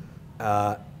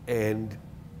 and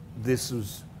this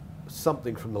was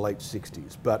something from the late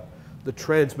 60s, but the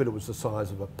transmitter was the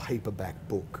size of a paperback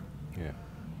book. Yeah.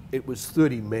 It was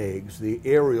 30 megs. The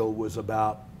aerial was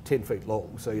about 10 feet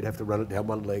long, so you'd have to run it down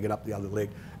one leg and up the other leg,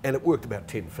 and it worked about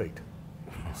 10 feet.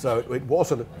 So it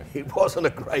wasn't a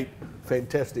great,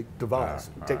 fantastic device,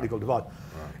 technical device.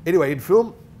 Anyway, in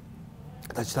film,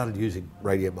 they started using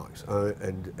radio mics,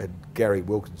 and Gary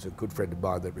Wilkins, a good friend of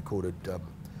mine, that recorded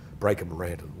Breaker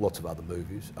Morant and lots of other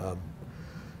movies.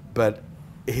 But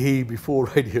he, before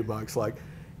radio mics, like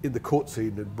in the court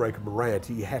scene in Breaker Morant,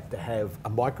 he had to have a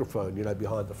microphone, you know,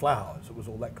 behind the flowers. It was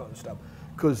all that kind of stuff.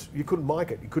 Because you couldn't mic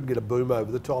it. You couldn't get a boom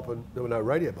over the top, and there were no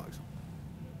radio mics.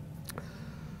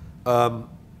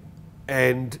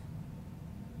 And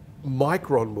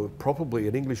Micron were probably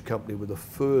an English company with the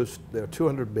first, there were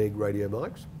 200 meg radio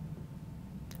mics.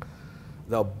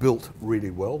 They were built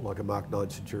really well, like a Mark 9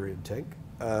 Centurion tank,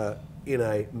 in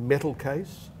a metal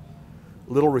case,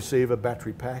 little receiver,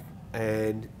 battery pack,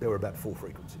 and there were about 4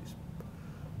 frequencies.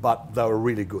 But they were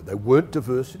really good. They weren't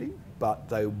diversity, but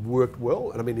they worked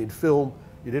well. And I mean, in film,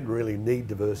 you didn't really need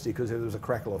diversity because if there was a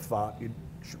crackle or fart, you'd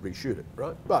reshoot it,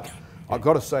 right? But I've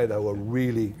got to say they were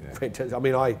really fantastic. I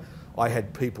mean, I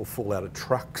had people fall out of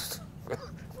trucks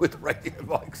with radio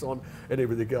mics on and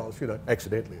everything else, you know,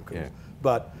 accidentally, of course. Yeah.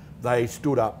 But they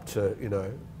stood up to, you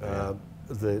know,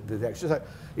 the action. So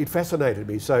it fascinated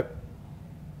me. So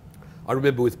I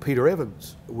remember with Peter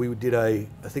Evans, we did a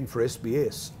thing for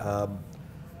SBS,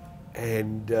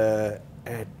 and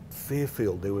at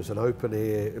Fairfield there was an open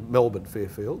air, Melbourne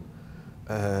Fairfield,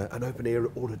 an open air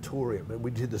auditorium, and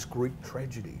we did this Greek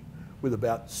tragedy with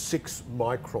about 6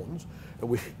 microns, and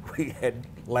we had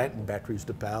lantern batteries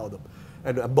to power them,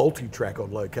 and a multi-track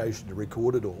on location to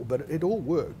record it all. But it all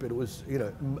worked. But it was, you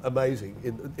know, amazing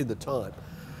in the time.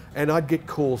 And I'd get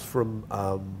calls from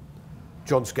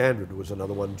John Scandred was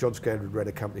another one. John Scandred ran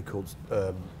a company called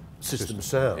System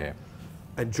Sound, yeah.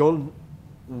 and John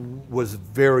was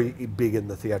very big in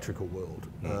the theatrical world.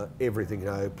 Everything, you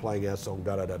know, playing our song,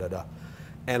 da da da da da.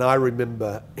 And I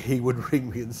remember he would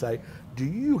ring me and say, do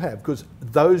you have, because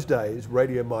those days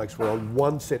radio mics were on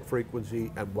 1 set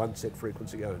frequency and 1 set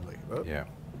frequency only, right? Yeah.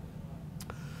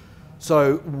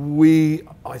 So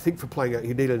I think for playing out,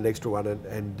 you needed an extra one,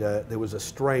 and there was a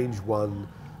strange one,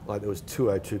 like there was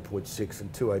 202.6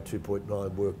 and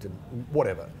 202.9 worked, and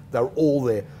whatever. They were all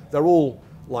there. They're all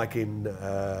like in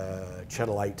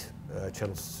Channel 8,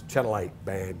 Channel 8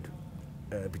 band,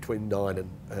 between 9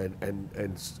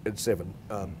 and 7.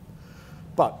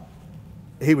 But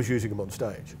he was using them on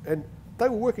stage, and they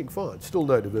were working fine. Still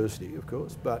no diversity, of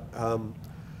course, but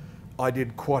I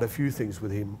did quite a few things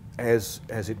with him as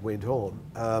it went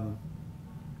on.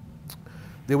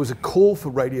 There was a call for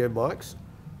radio mics.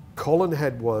 Colin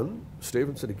had one,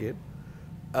 Stevenson again,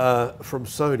 from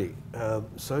Sony.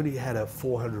 Sony had a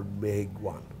 400 meg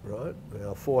one, right?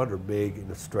 Now 400 meg in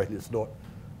Australia is not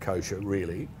kosher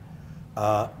really,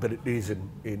 but it is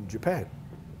in Japan.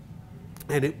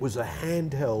 And it was a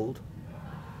handheld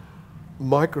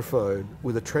microphone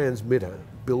with a transmitter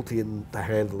built in the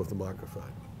handle of the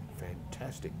microphone.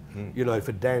 Fantastic. You know,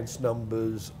 for dance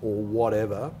numbers or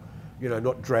whatever, you know,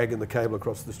 not dragging the cable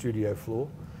across the studio floor.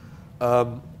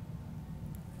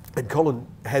 And Colin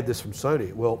had this from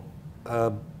Sony. Well,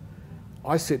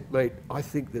 I said, mate, I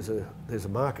think there's a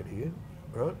market here,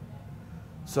 right?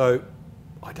 So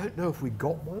I don't know if we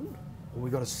got one or we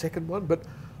got a second one, but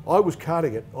I was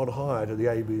carting it on hire to the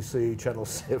ABC, Channel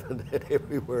 7 and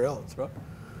everywhere else, right?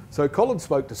 So Colin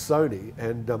spoke to Sony,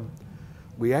 and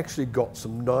we actually got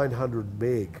some 900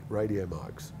 meg radio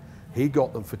mics. He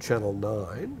got them for Channel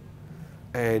 9,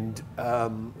 and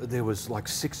there was like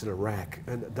 6 in a rack,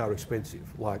 and they were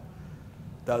expensive. Like,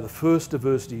 they were the first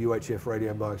diversity UHF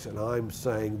radio mics, and I'm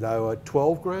saying they were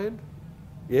 12 grand.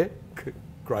 Yeah,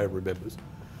 Graham remembers.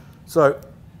 So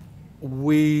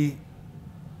we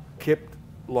kept,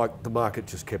 like, the market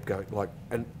just kept going, like,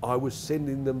 and I was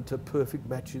sending them to Perfect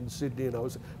Match in Sydney, and it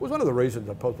was one of the reasons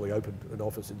I probably opened an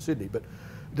office in Sydney, but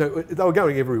they were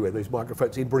going everywhere, these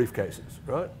microphones, in briefcases,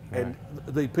 right? And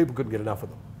the people couldn't get enough of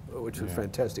them, which was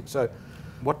fantastic. So,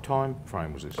 what time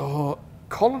frame was this? Oh,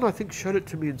 Colin, I think, showed it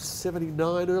to me in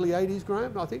 79, early 80s,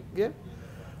 Graham, I think, yeah.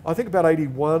 I think about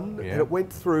 81, and it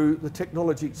went through the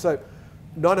technology. So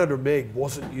 900 meg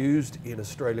wasn't used in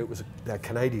Australia, it was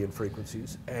Canadian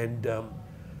frequencies, and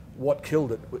what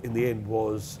killed it in the end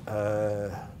was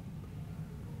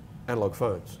analog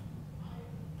phones.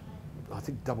 I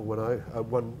think 007,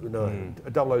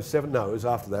 no, it was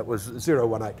after that, it was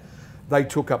 018. They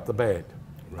took up the band.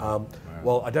 Right.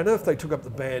 Well, I don't know if they took up the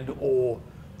band or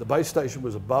the base station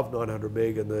was above 900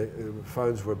 meg and the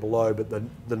phones were below, but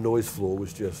the noise floor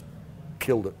was just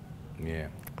killed it. Yeah.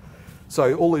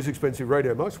 So all these expensive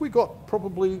radio mics, we got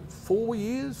probably 4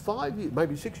 years, 5 years,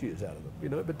 maybe 6 years out of them, you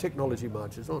know, but technology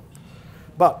marches on.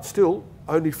 But still,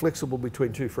 only flexible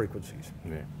between 2 frequencies.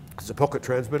 Yeah. It's a pocket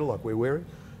transmitter like we're wearing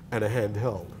and a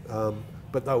handheld.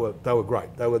 But they were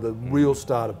great. They were the real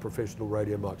start of professional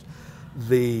radio mics.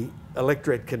 The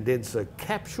electret condenser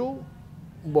capsule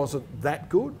wasn't that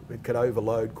good. It could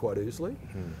overload quite easily.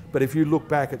 But if you look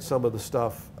back at some of the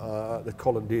stuff that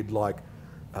Colin did, like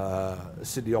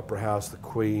Sydney Opera House, the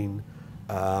Queen,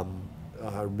 I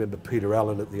remember Peter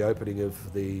Allen at the opening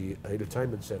of the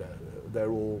Entertainment Centre.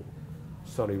 They're all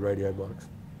Sony radio mics.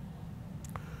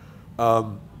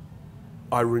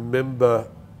 I remember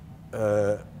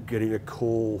getting a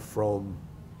call from,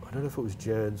 I I don't know if it was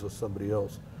Jans or somebody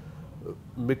else.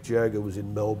 Mick Jagger was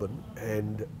in Melbourne,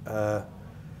 and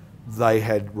they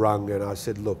had rung, and I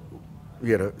said, look,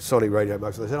 you know, Sony radio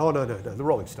mics. They said, oh, no, the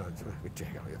Rolling Stones, Mick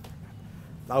Jagger, yeah.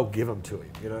 They'll give them to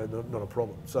him, you know, not a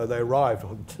problem. So they arrived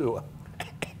on tour.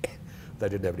 They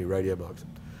didn't have any radio mics.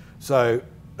 So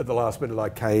at the last minute I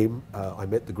came, I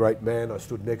met the great man, I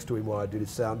stood next to him while I did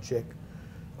his sound check.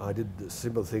 I did a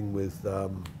similar thing with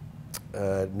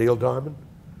Neil Diamond,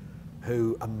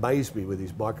 who amazed me with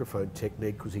his microphone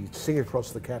technique because he'd sing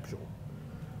across the capsule,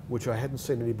 which I hadn't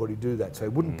seen anybody do that. So he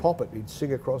wouldn't pop it, he'd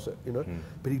sing across it, you know.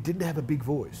 But he didn't have a big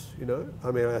voice, you know.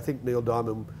 I mean, I think Neil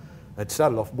Diamond had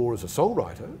started off more as a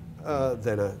songwriter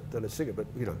than a singer, but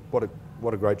you know,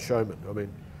 what a great showman. I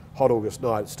mean, Hot August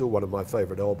Night is still one of my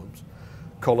favourite albums.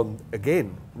 Colin,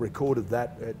 again, recorded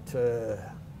that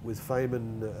with Fame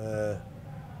and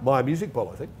My Music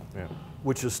Bowl, I think,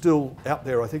 which is still out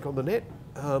there, I think, on the net.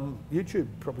 YouTube,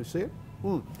 probably see it.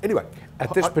 Anyway.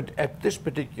 At this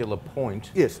particular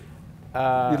point... Yes.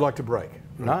 You'd like to break?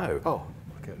 No. Oh,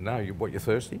 okay. No, you're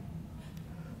thirsty?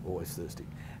 Always thirsty.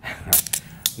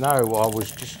 No, I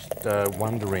was just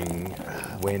wondering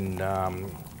when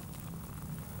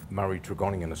Murray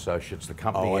Tregonning and Associates, the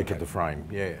company, entered the frame.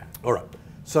 Yeah. All right.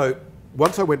 So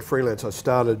once I went freelance, I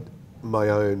started my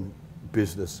own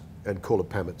business and call it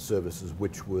Pamet Services,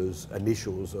 which was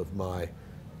initials of my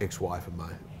ex-wife and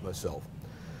myself.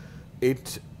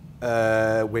 It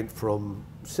went from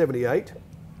 78.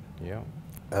 Yeah.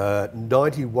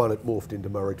 91 it morphed into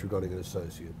Murray Tregonning and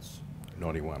Associates.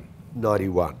 91.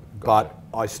 91. But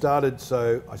I started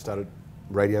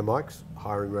radio mics,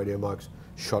 hiring radio mics,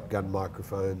 shotgun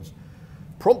microphones.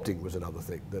 Prompting was another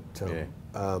thing that.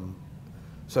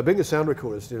 So being a sound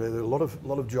recordist, you know, there are a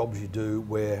lot of jobs you do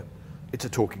where it's a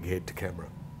talking head to camera,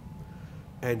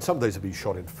 and some of these have been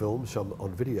shot in film, some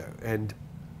on video. And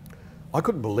I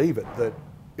couldn't believe it that,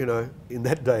 you know, in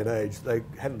that day and age they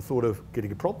hadn't thought of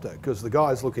getting a prompter, because the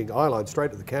guy's looking eye-line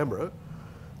straight at the camera,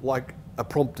 like. A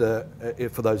prompter,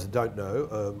 for those that don't know,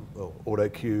 well, Auto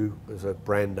Cue is a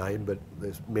brand name, but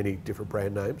there's many different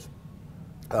brand names,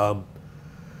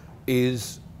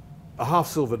 is a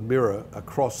half-silvered mirror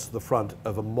across the front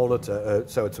of a monitor.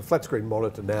 So it's a flat-screen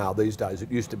monitor now. These days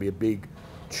it used to be a big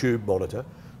tube monitor.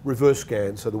 Reverse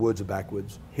scan, so the words are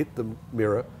backwards, hit the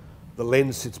mirror, the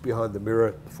lens sits behind the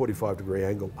mirror, 45-degree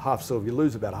angle, half-silver. You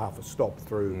lose about half a stop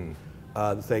through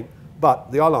the thing.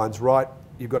 But the eye line's right.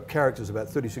 You've got characters, about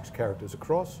 36 characters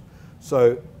across,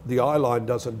 so the eye line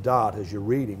doesn't dart as you're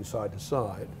reading side to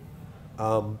side,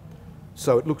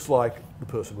 so it looks like the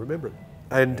person remembered.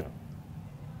 And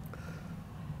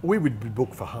we would be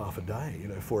booked for half a day, you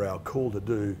know, for our call to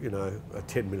do, you know, a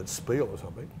 10-minute spiel or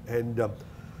something. And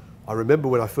I remember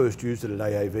when I first used it at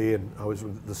AAV, and I was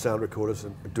with the sound recorders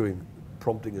and doing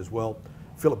prompting as well.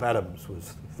 Philip Adams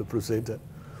was the presenter,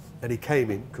 and he came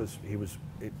in because he was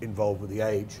involved with The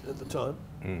Age at the time.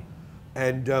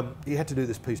 And he had to do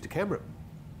this piece to camera.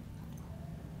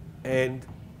 And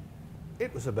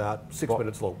it was about 6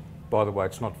 minutes long. By the way,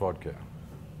 it's not vodka.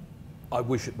 I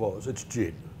wish it was. It's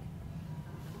gin.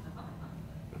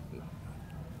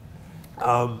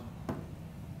 Sorry,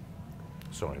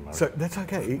 Murray. So that's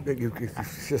okay. You've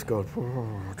just gone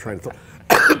train of thought.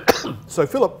 So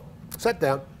Philip sat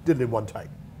down, did it in one take.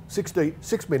 6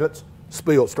 minutes,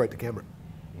 spiel straight to camera.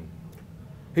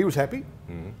 He was happy,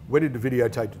 went into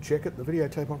videotape to check it. The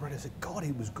videotape operator said, God,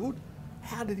 he was good.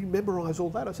 How did he memorise all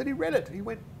that? I said, he read it. He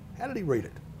went, how did he read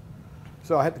it?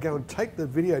 So I had to go and take the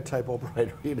videotape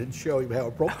operator in and show him how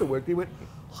a prompter worked. He went,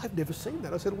 I've never seen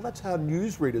that. I said, well, that's how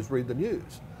newsreaders read the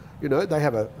news. You know, they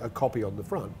have a copy on the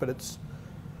front, but it's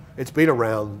been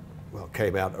around, well, it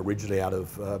came out originally out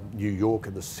of New York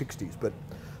in the 60s, but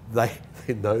they,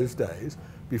 in those days,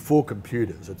 before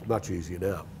computers, it's much easier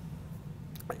now.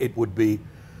 It would be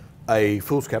a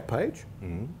foolscap page,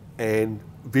 and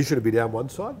vision would be down one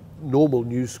side, normal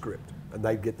news script, and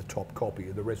they'd get the top copy,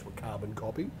 and the rest were carbon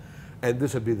copy, and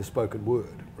this would be the spoken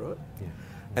word, right? Yeah.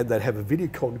 And they'd have a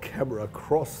Videocon camera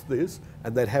across this,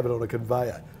 and they'd have it on a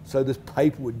conveyor. So this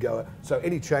paper would go, so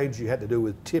any change you had to do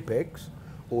with Tipex,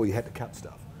 or you had to cut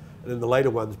stuff. And then the later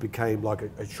ones became like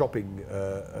a shopping,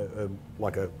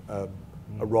 like a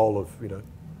roll of, you know,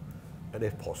 an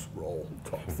FPOS roll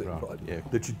type thing, right? Yeah.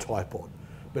 That you type on.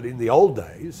 But in the old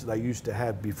days, they used to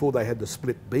have, before they had the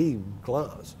split beam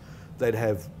glass, they'd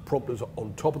have prompters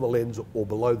on top of the lens or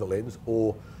below the lens,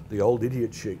 or the old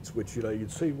idiot sheets, which, you know,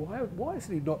 you'd see, why is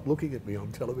he not looking at me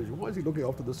on television? Why is he looking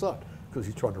off to the side? Because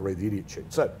he's trying to read the idiot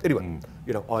sheet. So anyway,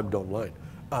 you know, I'm Don Lane.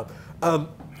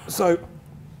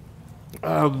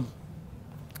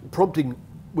 Prompting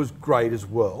was great as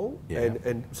well. Yeah.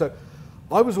 And so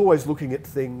I was always looking at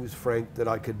things, Frank, that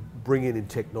I could bring in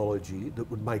technology that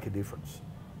would make a difference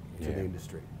to the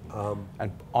industry.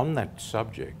 And on that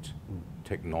subject,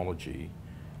 technology,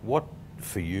 what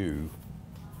for you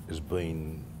has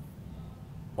been,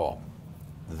 well,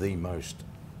 the most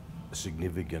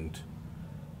significant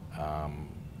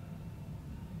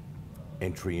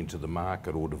entry into the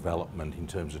market or development in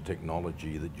terms of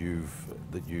technology that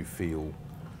you feel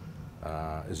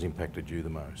has impacted you the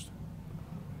most?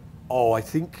 Oh, I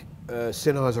think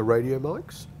Sennheiser radio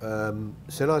mics.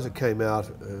 Sennheiser came out,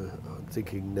 I'm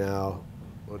thinking now,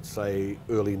 let's say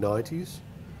early 90s.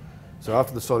 So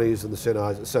after the Sonys and the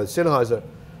Sennheiser. So Sennheiser,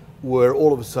 where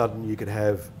all of a sudden you could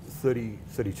have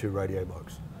 32 radio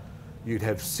mics. You'd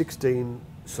have 16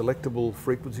 selectable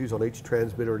frequencies on each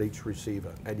transmitter and each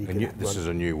receiver. And this is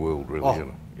a new world, really, isn't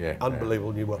it? Yeah.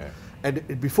 Unbelievable new world. Yeah.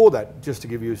 And before that, just to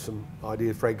give you some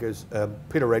idea, Frank, is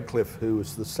Peter Radcliffe, who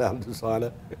was the sound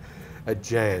designer at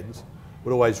Jan's,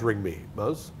 would always ring me,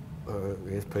 Muzz.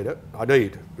 Yes, Peter. I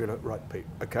need, right, Pete.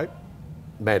 Okay.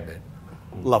 Madman.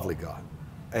 Lovely guy.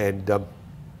 And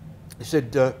he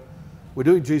said, we're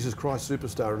doing Jesus Christ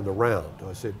Superstar in the round.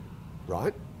 I said,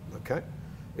 right, okay.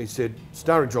 He said,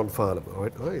 starring John Farnham. I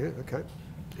went, oh yeah, okay.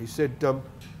 He said,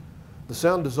 the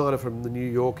sound designer from New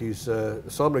York, he's Simon &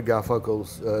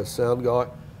 Garfunkel's sound guy,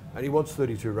 and he wants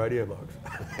 32 radio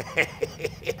mics.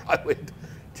 I went,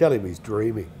 tell him he's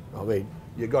dreaming. I mean,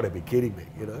 you got to be kidding me,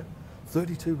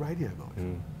 32 radio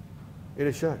mics in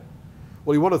a show.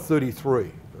 Well, he wanted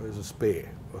 33 as a spare.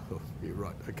 You're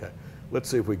right, okay. Let's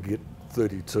see if we can get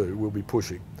 32, we'll be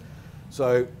pushing.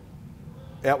 So,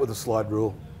 out with the slide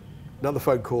rule. Another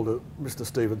phone call to Mr.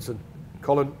 Stevenson.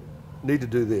 Colin, need to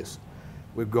do this.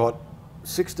 We've got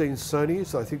 16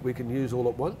 Sonys I think we can use all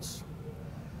at once,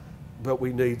 but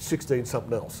we need 16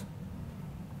 something else.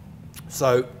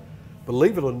 So,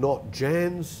 believe it or not,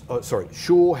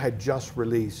 Shure had just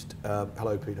released,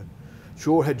 hello Peter,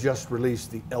 Shure had just released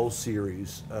the L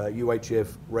series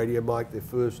UHF radio mic, their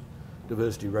first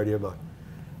diversity radio mic.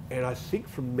 And I think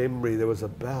from memory there was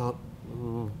about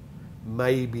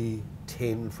maybe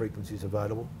 10 frequencies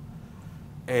available.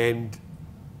 And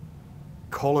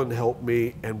Colin helped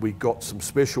me and we got some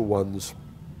special ones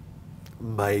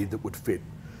made that would fit.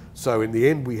 So in the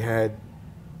end we had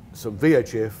some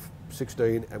VHF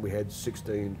 16 and we had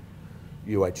 16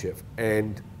 UHF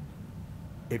and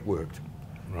it worked.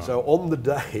 Right. So on the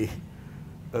day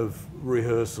of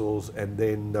rehearsals and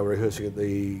then they were rehearsing at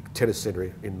the Tennis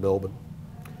Centre in Melbourne,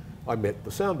 I met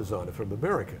the sound designer from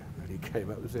America and he came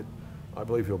up and said, I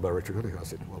believe you're Murray Tregonning. I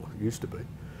said, well, I used to be.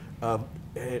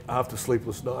 And after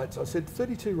sleepless nights, I said,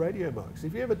 32 radio mics.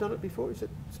 Have you ever done it before? He said,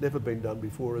 it's never been done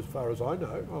before as far as I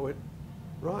know. I went,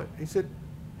 right. He said,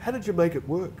 how did you make it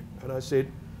work? And I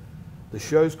said, the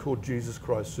show's called Jesus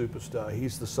Christ Superstar.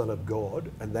 He's the Son of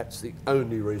God, and that's the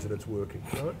only reason it's working,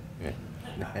 right?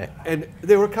 Yeah. And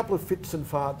there were a couple of fits and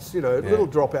farts, little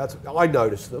dropouts. I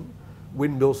noticed them.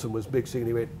 Wynne Milson was mixing and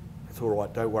he went, it's all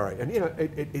right, don't worry. And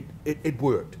it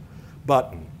worked.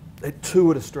 But at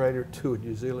 2 in Australia, at 2 in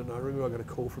New Zealand, I remember I got a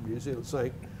call from New Zealand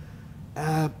saying,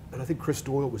 and I think Chris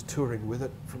Doyle was touring with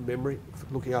it from memory,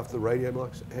 looking after the radio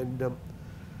mics, and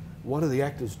one of the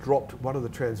actors dropped one of the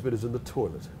transmitters in the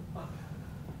toilet,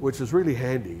 which was really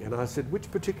handy. And I said,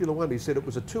 which particular one? He said it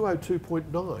was a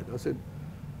 202.9. I said,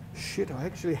 shit, I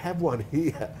actually have one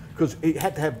here. Because it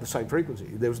had to have the same frequency.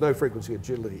 There was no frequency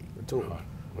agility at all.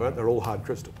 Right? They're all hard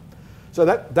crystal. So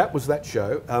that was that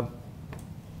show.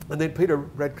 And then Peter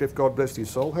Radcliffe, God bless his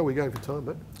soul. How are we going for time,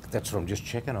 mate? That's what I'm just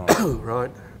checking on.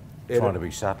 Right. Trying to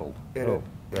be settled. You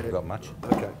haven't got much.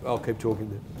 Okay, I'll keep talking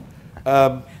then.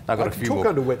 I've got a few more.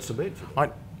 Under wet cement.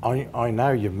 I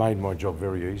know you've made my job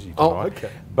very easy tonight. Oh,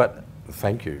 okay. But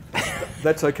thank you.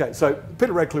 That's okay. So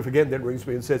Peter Radcliffe again then rings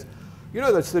me and says,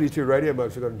 those 32 radio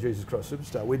mics I got in Jesus Christ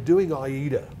Superstar, we're doing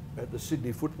ACETA at the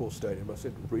Sydney Football Stadium. I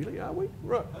said, really, are we?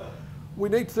 Right. We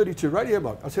need 32 radio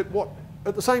mics. I said, what?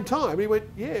 At the same time? He went,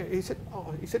 yeah. He said,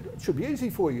 it should be easy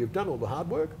for you. You've done all the hard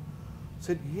work. I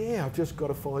said, yeah, I've just got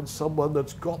to find someone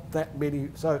that's got that many.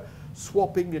 So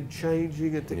swapping and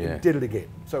changing and did it again.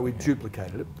 So we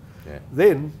duplicated it. Yeah.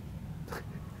 Then,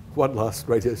 one last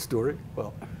radio story.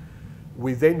 Well,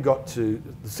 we then got to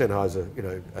the Sennheiser,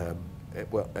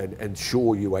 and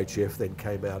Shure UHF then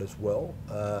came out as well.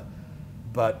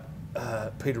 But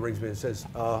Peter rings me and says,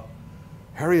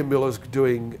 Harry and Miller's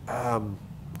doing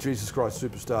Jesus Christ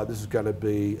Superstar. This is going to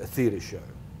be a theatre show.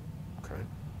 Okay.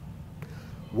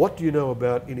 What do you know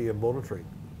about in-ear monitoring?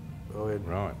 I went,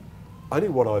 right. Only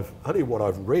what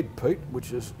I've read, Pete,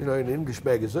 which is in English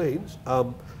magazines.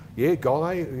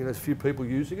 Guy, there's a few people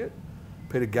using it.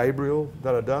 Peter Gabriel,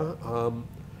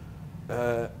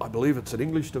 I believe it's an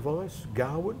English device,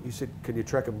 Garwood. He said, can you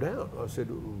track them down? I said,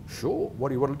 sure, what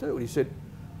do you want to do? And he said,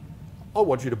 I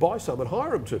want you to buy some and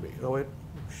hire them to me. And I went,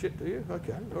 shit, do you?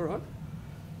 Okay, all right.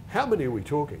 How many are we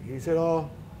talking? He said, oh,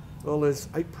 well, there's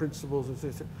 8 principals. And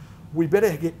said, we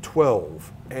better get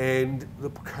 12, and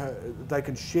they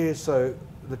can share, so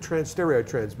the stereo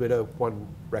transmitter, 1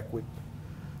 rack width,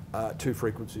 2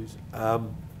 frequencies.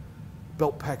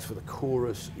 Belt packs for the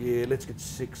chorus, yeah, let's get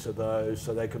 6 of those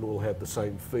so they can all have the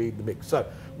same feed, the mix. So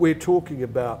we're talking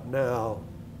about now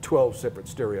 12 separate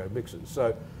stereo mixes.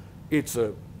 So it's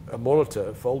a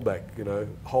monitor, foldback, you know,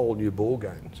 whole new ball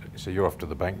game. So you're off to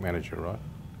the bank manager, right?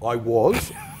 I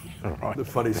was. Right. The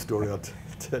funny story I'll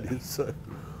tell you, so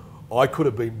I could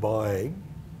have been buying,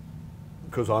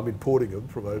 because I'm importing them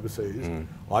from overseas.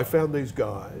 I found these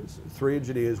guys, 3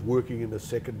 engineers working in the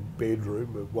 2nd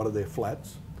bedroom of one of their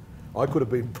flats. I could have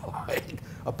been buying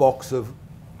a box of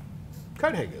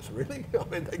coat hangers, really. I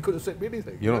mean, they could have sent me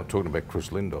anything. You're not talking about Chris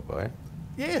Lindop, are you?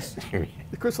 Yes,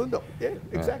 Chris Lindop, yeah,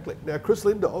 exactly. Now, Chris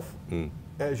Lindop,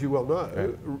 as you well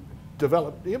know,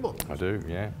 developed ear monitors. I do,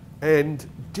 yeah. And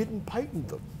didn't patent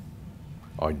them.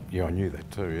 I knew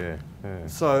that too, yeah.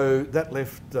 So that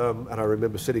left, and I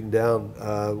remember sitting down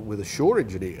with a Shaw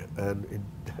engineer and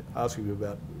asking him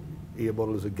about ear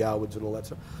monitors and Garwoods and all that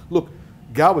stuff. Look,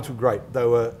 Garwoods were great. They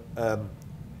were,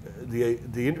 the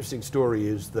interesting story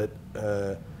is that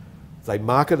they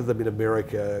marketed them in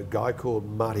America, a guy called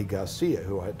Murray Garcia,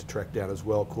 who I had to track down as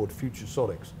well, called Future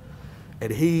Sonics.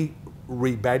 And he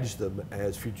rebadged them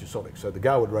as Future Sonics. So the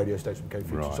Garwood radio station became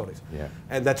Future Sonics. Yeah.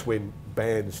 And that's when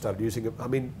bands started using them. I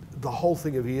mean, the whole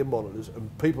thing of ear monitors, and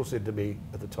people said to me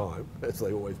at the time, as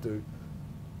they always do,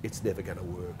 it's never going to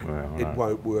work. Well, it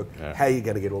won't work. Yeah. How are you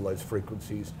going to get all those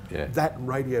frequencies? Yeah. That and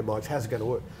radio mics, how's it going to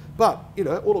work? But, you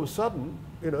know, all of a sudden,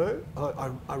 you know,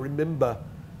 I remember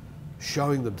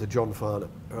showing them to John Farnham,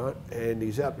 right? And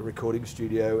he's out in the recording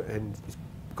studio and he's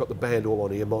got the band all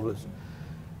on ear monitors.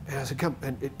 And I said, come,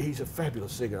 and he's a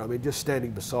fabulous singer. I mean, just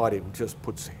standing beside him just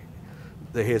puts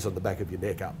the hairs on the back of your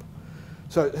neck up.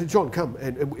 So, John, come,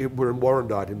 and we're in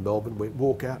Warrandyte in Melbourne. We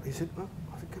walk out. He said, oh,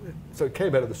 I said, come in. So he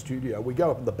came out of the studio. We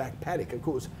go up in the back paddock. Of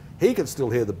course, he can still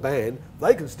hear the band.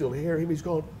 They can still hear him. He's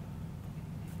gone,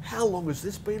 how long has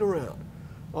this been around?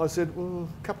 I said, well,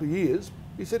 a couple of years.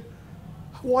 He said,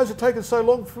 why has it taken so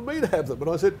long for me to have them?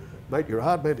 And I said, mate, you're a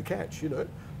hard man to catch, you know.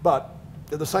 But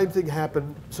the same thing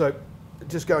happened. So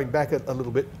just going back a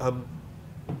little bit,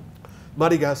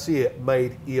 Murray Garcia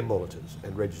made ear monitors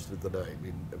and registered the name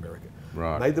in America.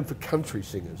 Right. Made them for country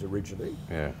singers originally,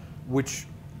 Yeah. which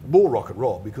more rock and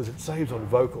roll because it saves on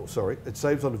vocal, it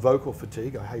saves on vocal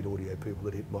fatigue. I hate audio people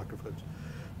that hit microphones.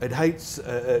 It hates,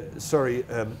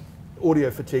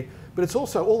 audio fatigue, but it's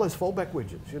also all those fallback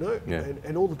widgets, you know, Yeah.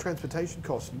 and all the transportation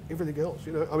costs and everything else,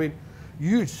 you know. I mean,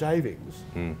 huge savings.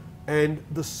 And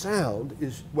the sound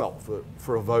is, well,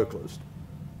 for a vocalist.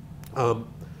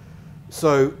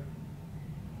 So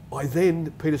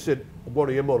Peter said, I want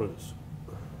ear monitors.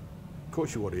 Of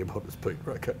course you want ear monitors, Pete.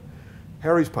 Okay.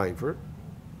 Harry's paying for it.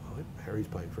 Right. Harry's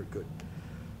paying for it, good.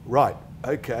 Right,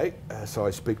 okay. So I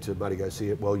speak to Murray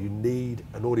Garcia. Well, you need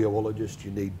an audiologist,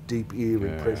 you need deep ear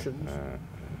impressions.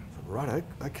 Right,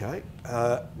 okay.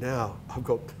 Now I've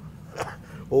got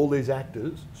all these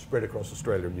actors spread across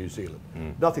Australia and New Zealand.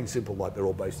 Nothing simple like they're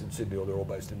all based in Sydney or they're all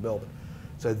based in Melbourne.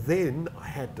 So then I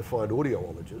had to find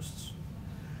audiologists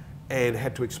and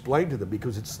had to explain to them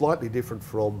because it's slightly different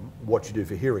from what you do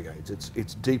for hearing aids.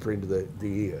 It's deeper into the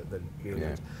ear than hearing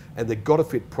aids. And they've got to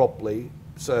fit properly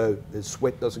so the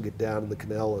sweat doesn't get down in the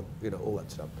canal and, you know, all that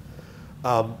stuff.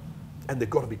 And they've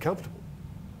got to be comfortable.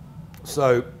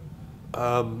 So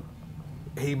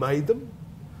he made them.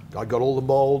 I got all the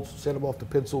molds, sent them off to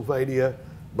Pennsylvania.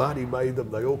 Marty made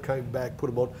them. They all came back, put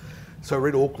them on. So we're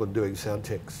in Auckland doing sound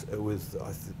checks with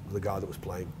the guy that was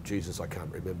playing Jesus, I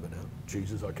can't remember now.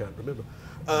 Jesus, I can't remember.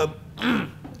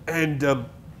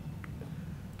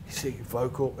 He's singing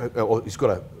vocal. He's got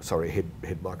a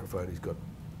head microphone. He's got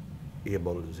ear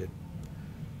monitors in.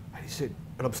 And he said,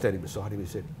 and I'm standing beside him. He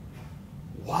said,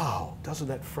 "Wow, doesn't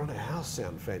that front of house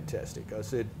sound fantastic?" I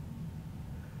said,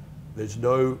 "There's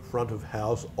no front of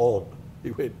house on." He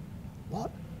went,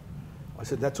 "What?" I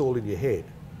said, "That's all in your head."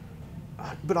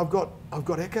 But I've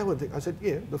got echo and things. I said,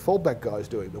 yeah, the foldback guy's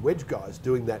doing, the wedge guy's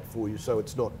doing that for you so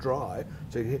it's not dry.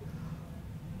 So you hear,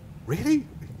 really? You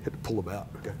had to pull them out.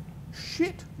 I go,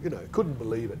 shit, you know, couldn't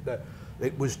believe it. No,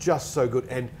 it was just so good.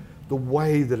 And the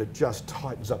way that it just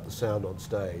tightens up the sound on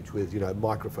stage with, you know,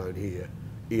 microphone here,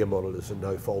 ear monitors and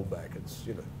no foldback, it's,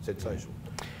 you know, sensational.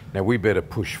 Now we better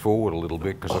push forward a little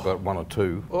bit because I've got one or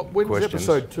two When's questions.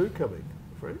 episode 2 coming,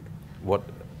 Frank? What?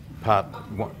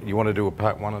 You want to do a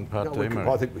part 1 and part 2, Murray?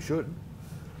 I think we should.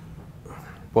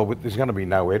 Well, there's going to be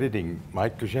no editing,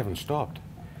 mate, because you haven't stopped.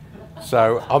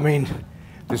 So, I mean,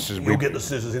 this is... You'll get the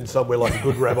scissors in somewhere like a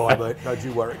good rabbi, mate. Don't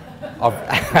you worry. I've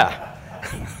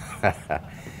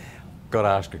got to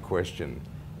ask a question.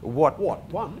 What?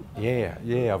 One? Yeah,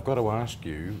 I've got to ask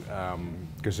you,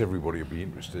 because everybody will be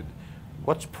interested,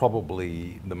 what's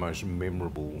probably the most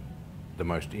memorable, the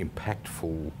most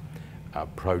impactful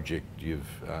project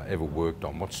you've ever worked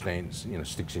on? What sticks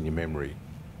in your memory?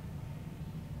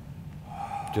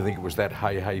 Do you think it was that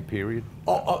hey period?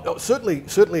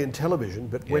 Certainly in television.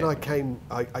 But Yeah. when I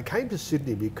came to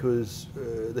Sydney because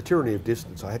the tyranny of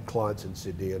distance. I had clients in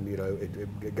Sydney,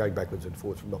 and going backwards and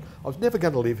forwards from Melbourne. I was never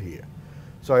going to live here,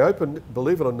 so I opened,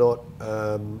 believe it or not,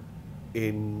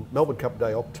 in Melbourne Cup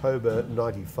Day, October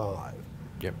 '95.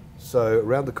 Yep. So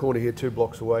around the corner here, 2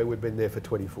 blocks away, we'd been there for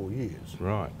 24 years.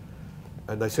 Right.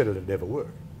 And they said it'd never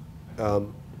work,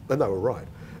 and they were right.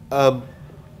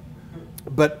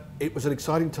 But it was an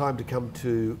exciting time to come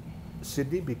to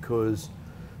Sydney because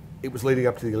it was leading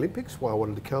up to the Olympics, why I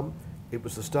wanted to come. It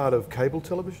was the start of cable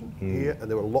television here, and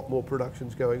there were a lot more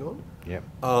productions going on. Yep.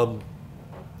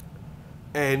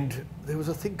 And there was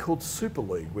a thing called Super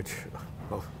League, which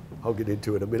I'll get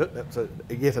into in a minute. That's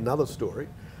yet another story.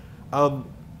 I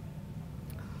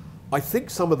think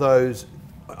some of those,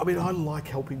 I mean, I like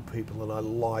helping people and I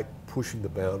like pushing the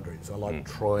boundaries. I like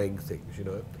trying things,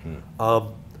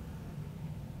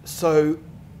 So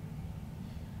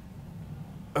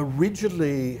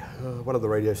originally, one of the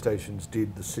radio stations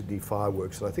did the Sydney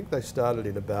fireworks, and I think they started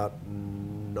in about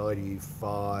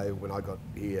 95 when I got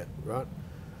here, right?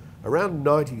 Around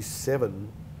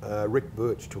 97, Rick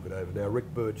Birch took it over. Now,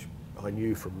 Rick Birch I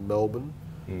knew from Melbourne,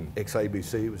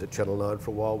 ex-ABC, was at Channel 9 for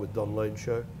a while with Don Lane's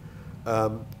show.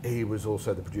 He was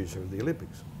also the producer of the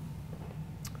Olympics.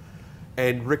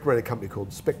 And Rick ran a company called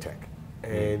Spectac,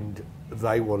 and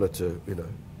they wanted to,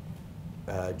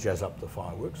 jazz up the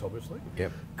fireworks, obviously.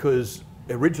 Yep. Because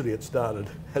originally it started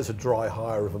as a dry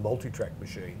hire of a multi-track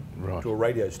machine to a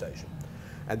radio station.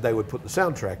 And they would put the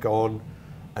soundtrack on,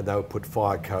 and they would put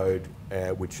fire code,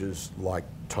 which is like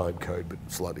time code, but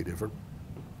slightly different,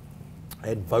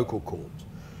 and vocal cords.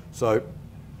 So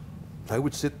they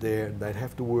would sit there and they'd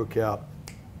have to work out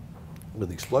when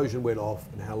the explosion went off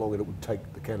and how long it would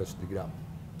take the canister to get up.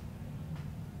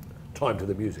 Time to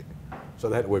the music. So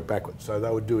they had to work backwards. So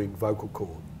they were doing vocal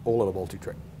cord, all on a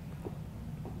multi-track.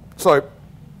 So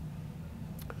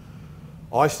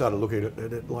I started looking at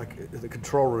it, like the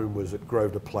control room was at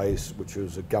Grosvenor Place, which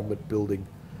was a government building,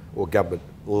 or government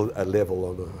level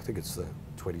on, I think it's the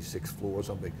 26th floor or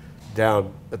something,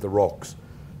 down at the Rocks.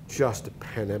 Just a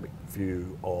panoramic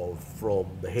view from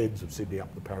the heads of Sydney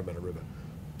up the Parramatta River.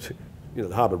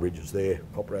 The Harbour Bridge is there,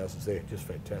 Opera House is there, just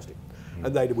fantastic.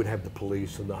 And they would have the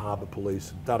police and the harbour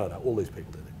police and all these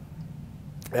people in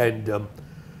there. And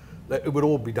it would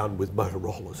all be done with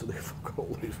Motorollas, and they've got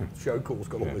all these show calls,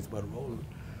 got all these Motorollas.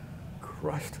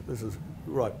 Christ, this is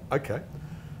right. Okay,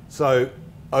 so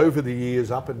over the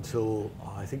years, up until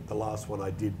I think the last one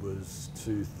I did was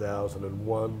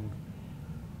 2001,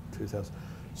 2000.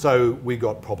 So we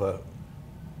got proper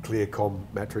Clearcom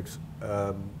matrix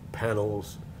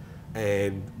panels,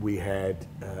 and we had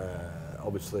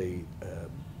obviously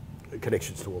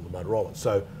connections to all the Motorollas.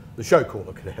 So the show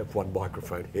caller could have one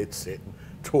microphone headset and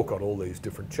talk on all these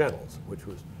different channels, which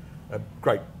was a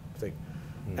great thing.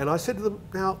 And I said to them,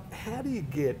 now, how do you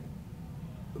get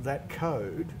that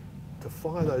code to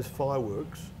fire those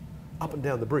fireworks up and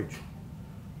down the bridge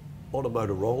on a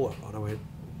Motorola? And I went,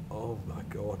 oh my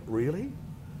God, really?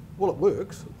 Well, it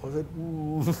works. I said,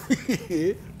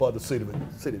 yeah, by the seat of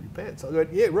your pants. I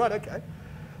went, yeah, right, okay.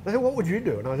 They said, what would you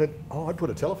do? And I said, oh, I'd put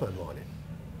a telephone line in.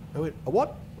 They went, a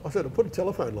what? I said, I'd put a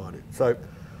telephone line in. So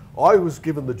I was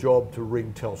given the job to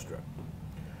ring Telstra.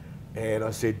 And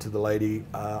I said to the lady,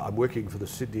 I'm working for the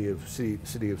City of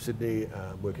Sydney,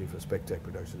 I'm working for Spectac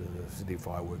Production and the Sydney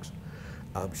Fireworks.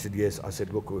 She said, yes. I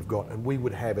said, look, we've got, and we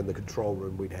would have in the control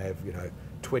room, we'd have,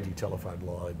 20 telephone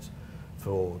lines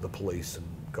for the police and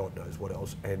God knows what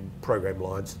else, and program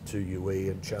lines to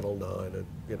 2UE and Channel 9,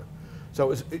 and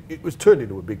So it was turned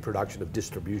into a big production of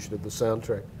distribution of the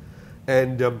soundtrack.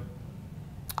 And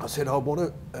I said, I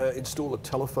want to install a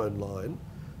telephone line.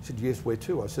 She said, yes, where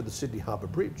to? I said, the Sydney Harbour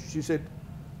Bridge. She said,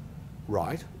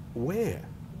 right, where?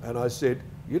 And I said,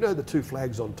 you know the 2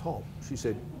 flags on top? She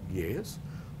said, yes.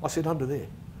 I said, under there.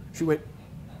 She went,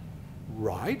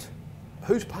 right,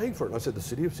 who's paying for it? I said, the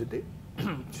City of Sydney.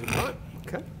 She said, right,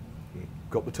 okay.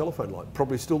 Got the telephone line,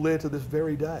 probably still there to this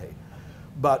very day.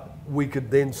 But we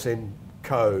could then send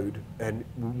code and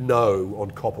know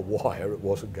on copper wire it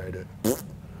wasn't going to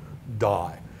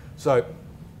die. So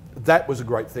that was a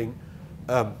great thing.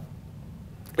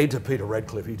 Enter Peter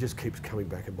Radcliffe. He just keeps coming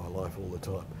back in my life all the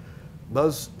time.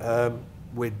 Muzz,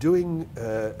 we're doing,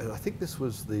 and I think this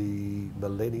was the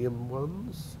Millennium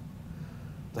ones.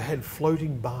 They had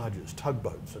floating barges,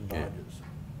 tugboats and barges,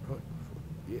 right?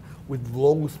 Yeah. With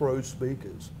long throw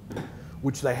speakers,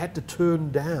 which they had to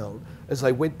turn down as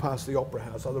they went past the Opera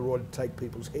House, otherwise it'd take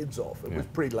people's heads off. It was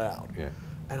pretty loud. Yeah.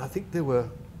 And I think there were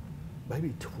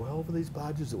maybe 12 of these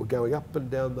barges that were going up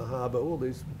and down the harbour, all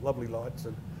these lovely lights,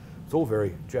 and it's all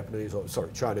very Japanese, or sorry,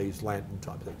 Chinese lantern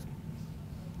type things.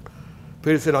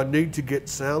 Peter said, I need to get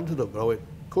sound to them. And I went,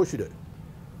 of course you do.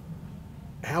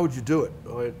 How would you do it?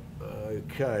 I went,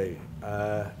 okay,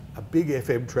 a big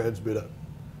FM transmitter.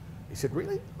 He said,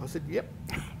 really? I said, yep,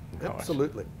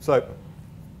 absolutely. So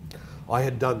I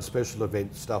had done special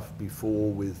event stuff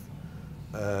before with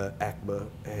ACMA,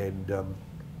 and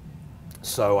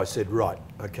so I said, right,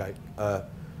 okay,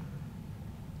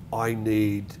 I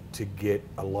need to get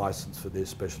a license for their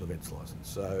special events license.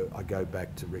 So I go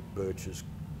back to Rick Birch's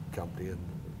company, and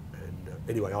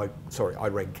anyway, I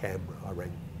rang Canberra, I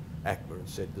rang ACMA and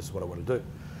said, this is what I want to do.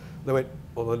 They went,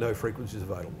 well, there are no frequencies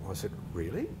available. I said,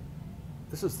 really?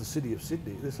 This is the city of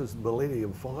Sydney. This is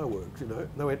Millennium Fireworks, you know.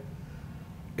 They went,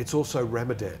 it's also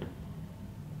Ramadan.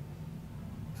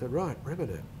 I said, right,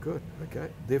 Ramadan, good, okay.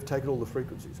 They've taken all the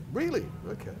frequencies. Really?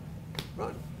 Okay,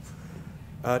 right.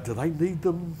 Do they need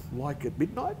them like at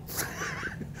midnight?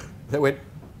 They went,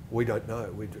 we don't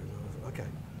know, we do. I said, okay.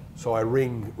 So I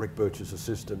ring Rick Birch's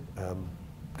assistant,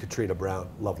 Katrina Brown,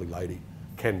 lovely lady,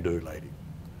 can-do lady.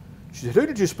 She said, who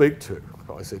did you speak to?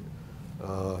 I said,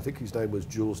 I think his name was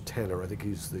Jules Tanner. I think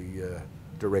he's the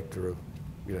director of,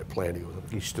 planning or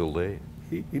something. He's still there.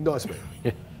 He nice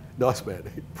man. Nice man.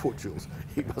 Poor Jules.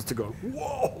 He must have gone,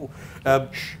 whoa.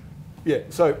 Yeah,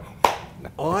 so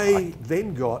I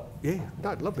then got,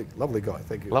 lovely guy.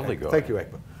 Thank you. Lovely guy. Thank you,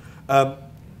 Akbar.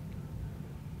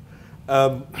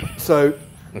 So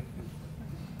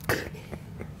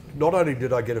not only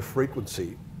did I get a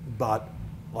frequency, but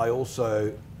I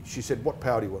also, she said, what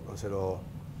power do you want? I said,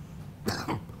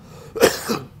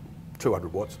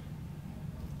 200 watts.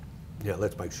 Yeah,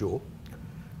 let's make sure.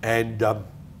 And I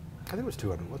think it was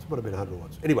 200 watts, it might have been 100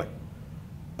 watts. Anyway,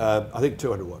 I think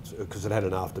 200 watts, because it had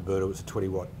an afterburner. It was a 20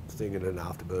 watt thing and an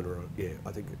afterburner. Yeah,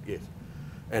 I think, yes.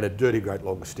 And a dirty great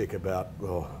long stick about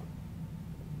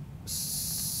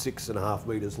 6.5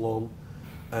 metres long,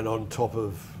 and on top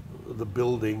of the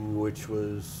building, which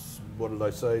was, what did I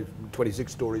say,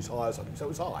 26 stories high or something, so it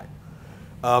was high.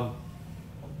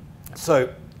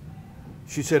 So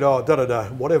she said,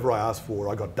 whatever I asked for,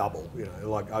 I got double.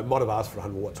 Like I might have asked for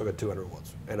 100 watts, I got 200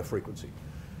 watts and a frequency,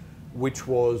 which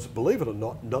was, believe it or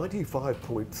not,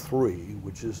 95.3,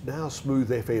 which is now Smooth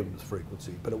FM's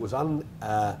frequency, but it was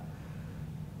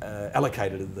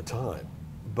allocated at the time,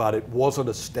 but it wasn't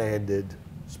a standard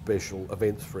special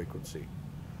events frequency.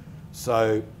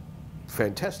 So,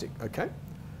 fantastic, okay.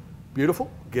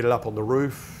 Beautiful, get it up on the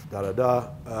roof,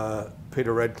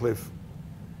 Peter Radcliffe,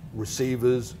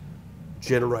 receivers,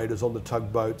 generators on the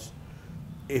tugboats,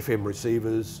 FM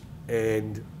receivers,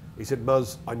 and he said,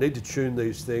 Muzz, I need to tune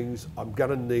these things. I'm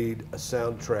gonna need a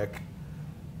soundtrack.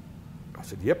 I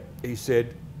said, yep. He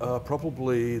said,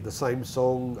 probably the same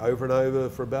song over and over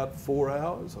for about 4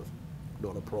 hours. I said,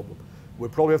 not a problem. We'll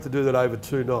probably have to do that over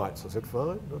 2 nights. I said,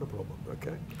 fine, not a problem,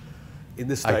 okay. In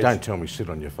this stage... Hey, don't tell me sit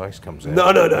on your face comes out. No.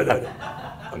 I don't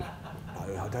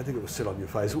think it was sit on your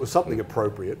face. It was something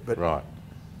appropriate, but... Right.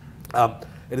 And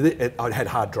I had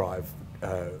hard drive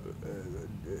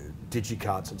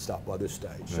digicarts and stuff by this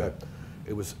stage, so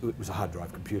it was a hard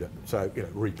drive computer. So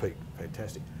repeat,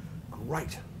 fantastic,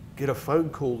 great. Get a phone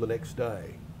call the next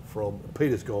day from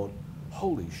Peter's gone.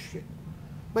 Holy shit,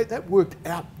 mate! That worked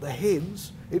out the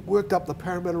heads. It worked up the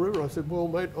Parramatta River. I said, well,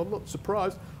 mate, I'm not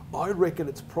surprised. I reckon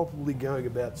it's probably going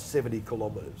about 70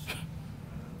 kilometres.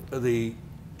 The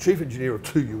chief engineer of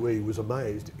 2UE was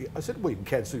amazed. I said, well, you can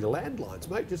cancel your landlines,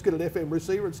 mate. Just get an FM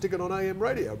receiver and stick it on AM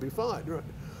radio. It'll be fine, right?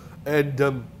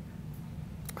 And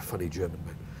funny German,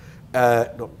 mate.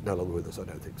 No longer with us, I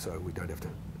don't think, so we don't have to.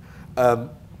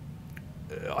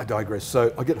 I digress.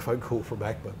 So I get a phone call from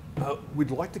ACMA.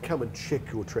 We'd like to come and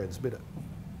check your transmitter.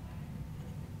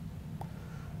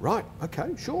 Right,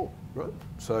 okay, sure, right.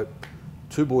 So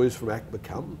 2 boys from ACMA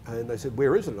come and they said,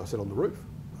 where is it? And I said, on the roof.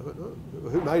 I went, oh,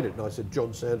 who made it? And I said,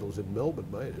 John Sandals in Melbourne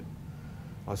made it.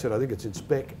 I said, I think it's in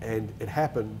spec. And it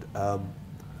happened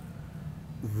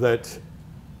that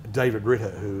David Ritter,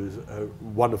 who's a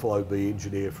wonderful OB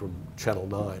engineer from Channel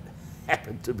 9,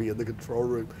 happened to be in the control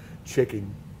room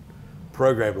checking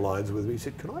program lines with me. He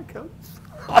said, can I come?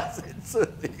 I said,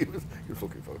 certainly. He was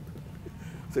looking for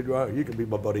said, right, you can be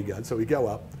my bodyguard. So we go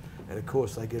up, and of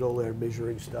course they get all their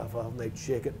measuring stuff up and they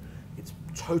check it. It's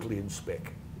totally in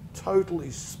spec,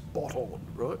 totally spot on,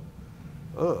 right?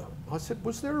 Oh, I said,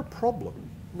 was there a problem?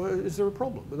 Is there a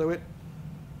problem? And they went,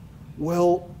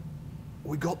 well,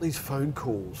 we got these phone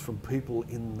calls from people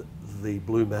in the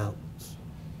Blue Mountains,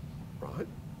 right?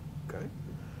 Okay.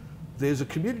 There's a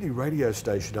community radio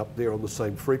station up there on the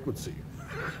same frequency.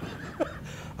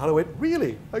 And I went,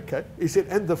 really? Okay. He said,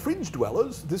 and the fringe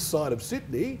dwellers this side of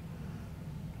Sydney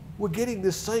were getting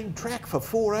this same track for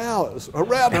 4 hours,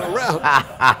 around and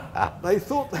around. They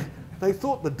thought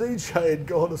the DJ had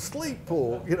gone to sleep,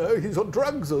 or he's on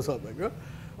drugs or something. Right?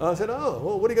 And I said, oh,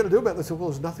 well, what are you going to do about this? They said, well,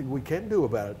 there's nothing we can do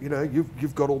about it.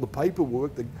 You've got all the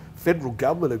paperwork. The federal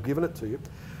government have given it to you.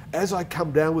 As I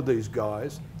come down with these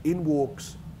guys, in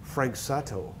walks Frank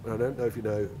Sato. I don't know if you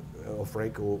know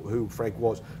Frank or who Frank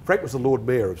was. Frank was the Lord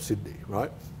Mayor of Sydney,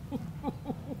 right?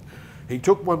 He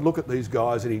took one look at these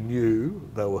guys and he knew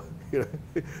they were,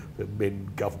 the men,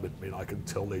 government men. I can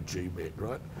tell they're G men,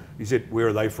 right? He said, where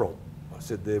are they from? I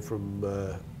said, they're from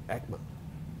ACMA.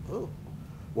 Oh,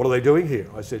 what are they doing here?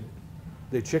 I said,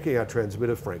 they're checking our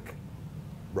transmitter, Frank.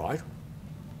 Right?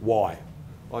 Why?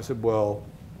 I said, well,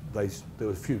 there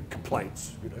were a few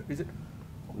complaints, He said,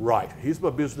 right, here's my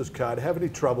business card. Have any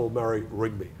trouble, Murray,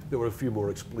 ring me. There were a few more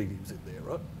expletives in there,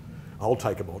 right? I'll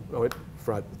take them on. I went,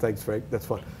 right, thanks, Frank, that's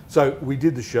fine. So we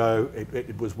did the show.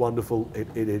 It was wonderful.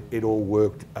 It all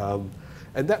worked.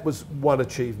 And that was one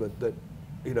achievement that,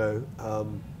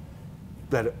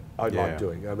 that I like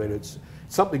doing. I mean, it's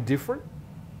something different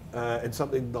and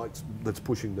something that's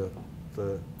pushing the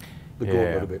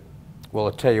gauntlet a bit. Well,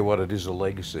 I tell you what, it is a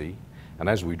legacy. And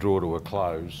as we draw to a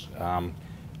close,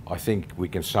 I think we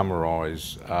can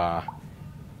summarise,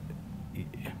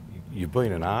 you've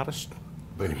been an artist,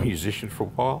 been a musician for a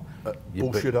while.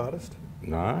 Bullshit artist?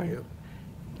 No.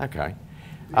 Yeah. Okay.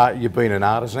 You've been an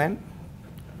artisan,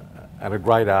 and a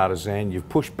great artisan. You've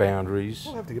pushed boundaries.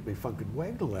 I'll have to get me funkin'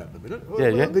 waggle out in a minute.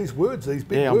 Yeah. These words, these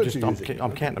big words you're using.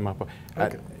 I'm counting them up.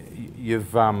 Okay.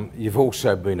 You've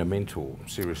also been a mentor,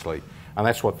 seriously, and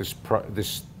that's what this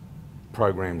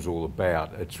program's all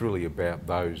about. It's really about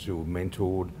those who have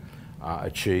mentored,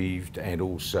 achieved, and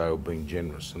also been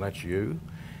generous, and that's you.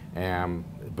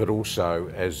 But also,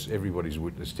 as everybody's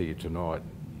witnessed here tonight,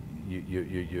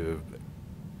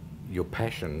 your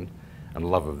passion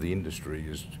and love of the industry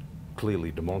is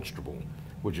clearly demonstrable.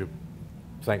 Would you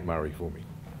thank Murray for me?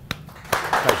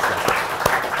 Thanks,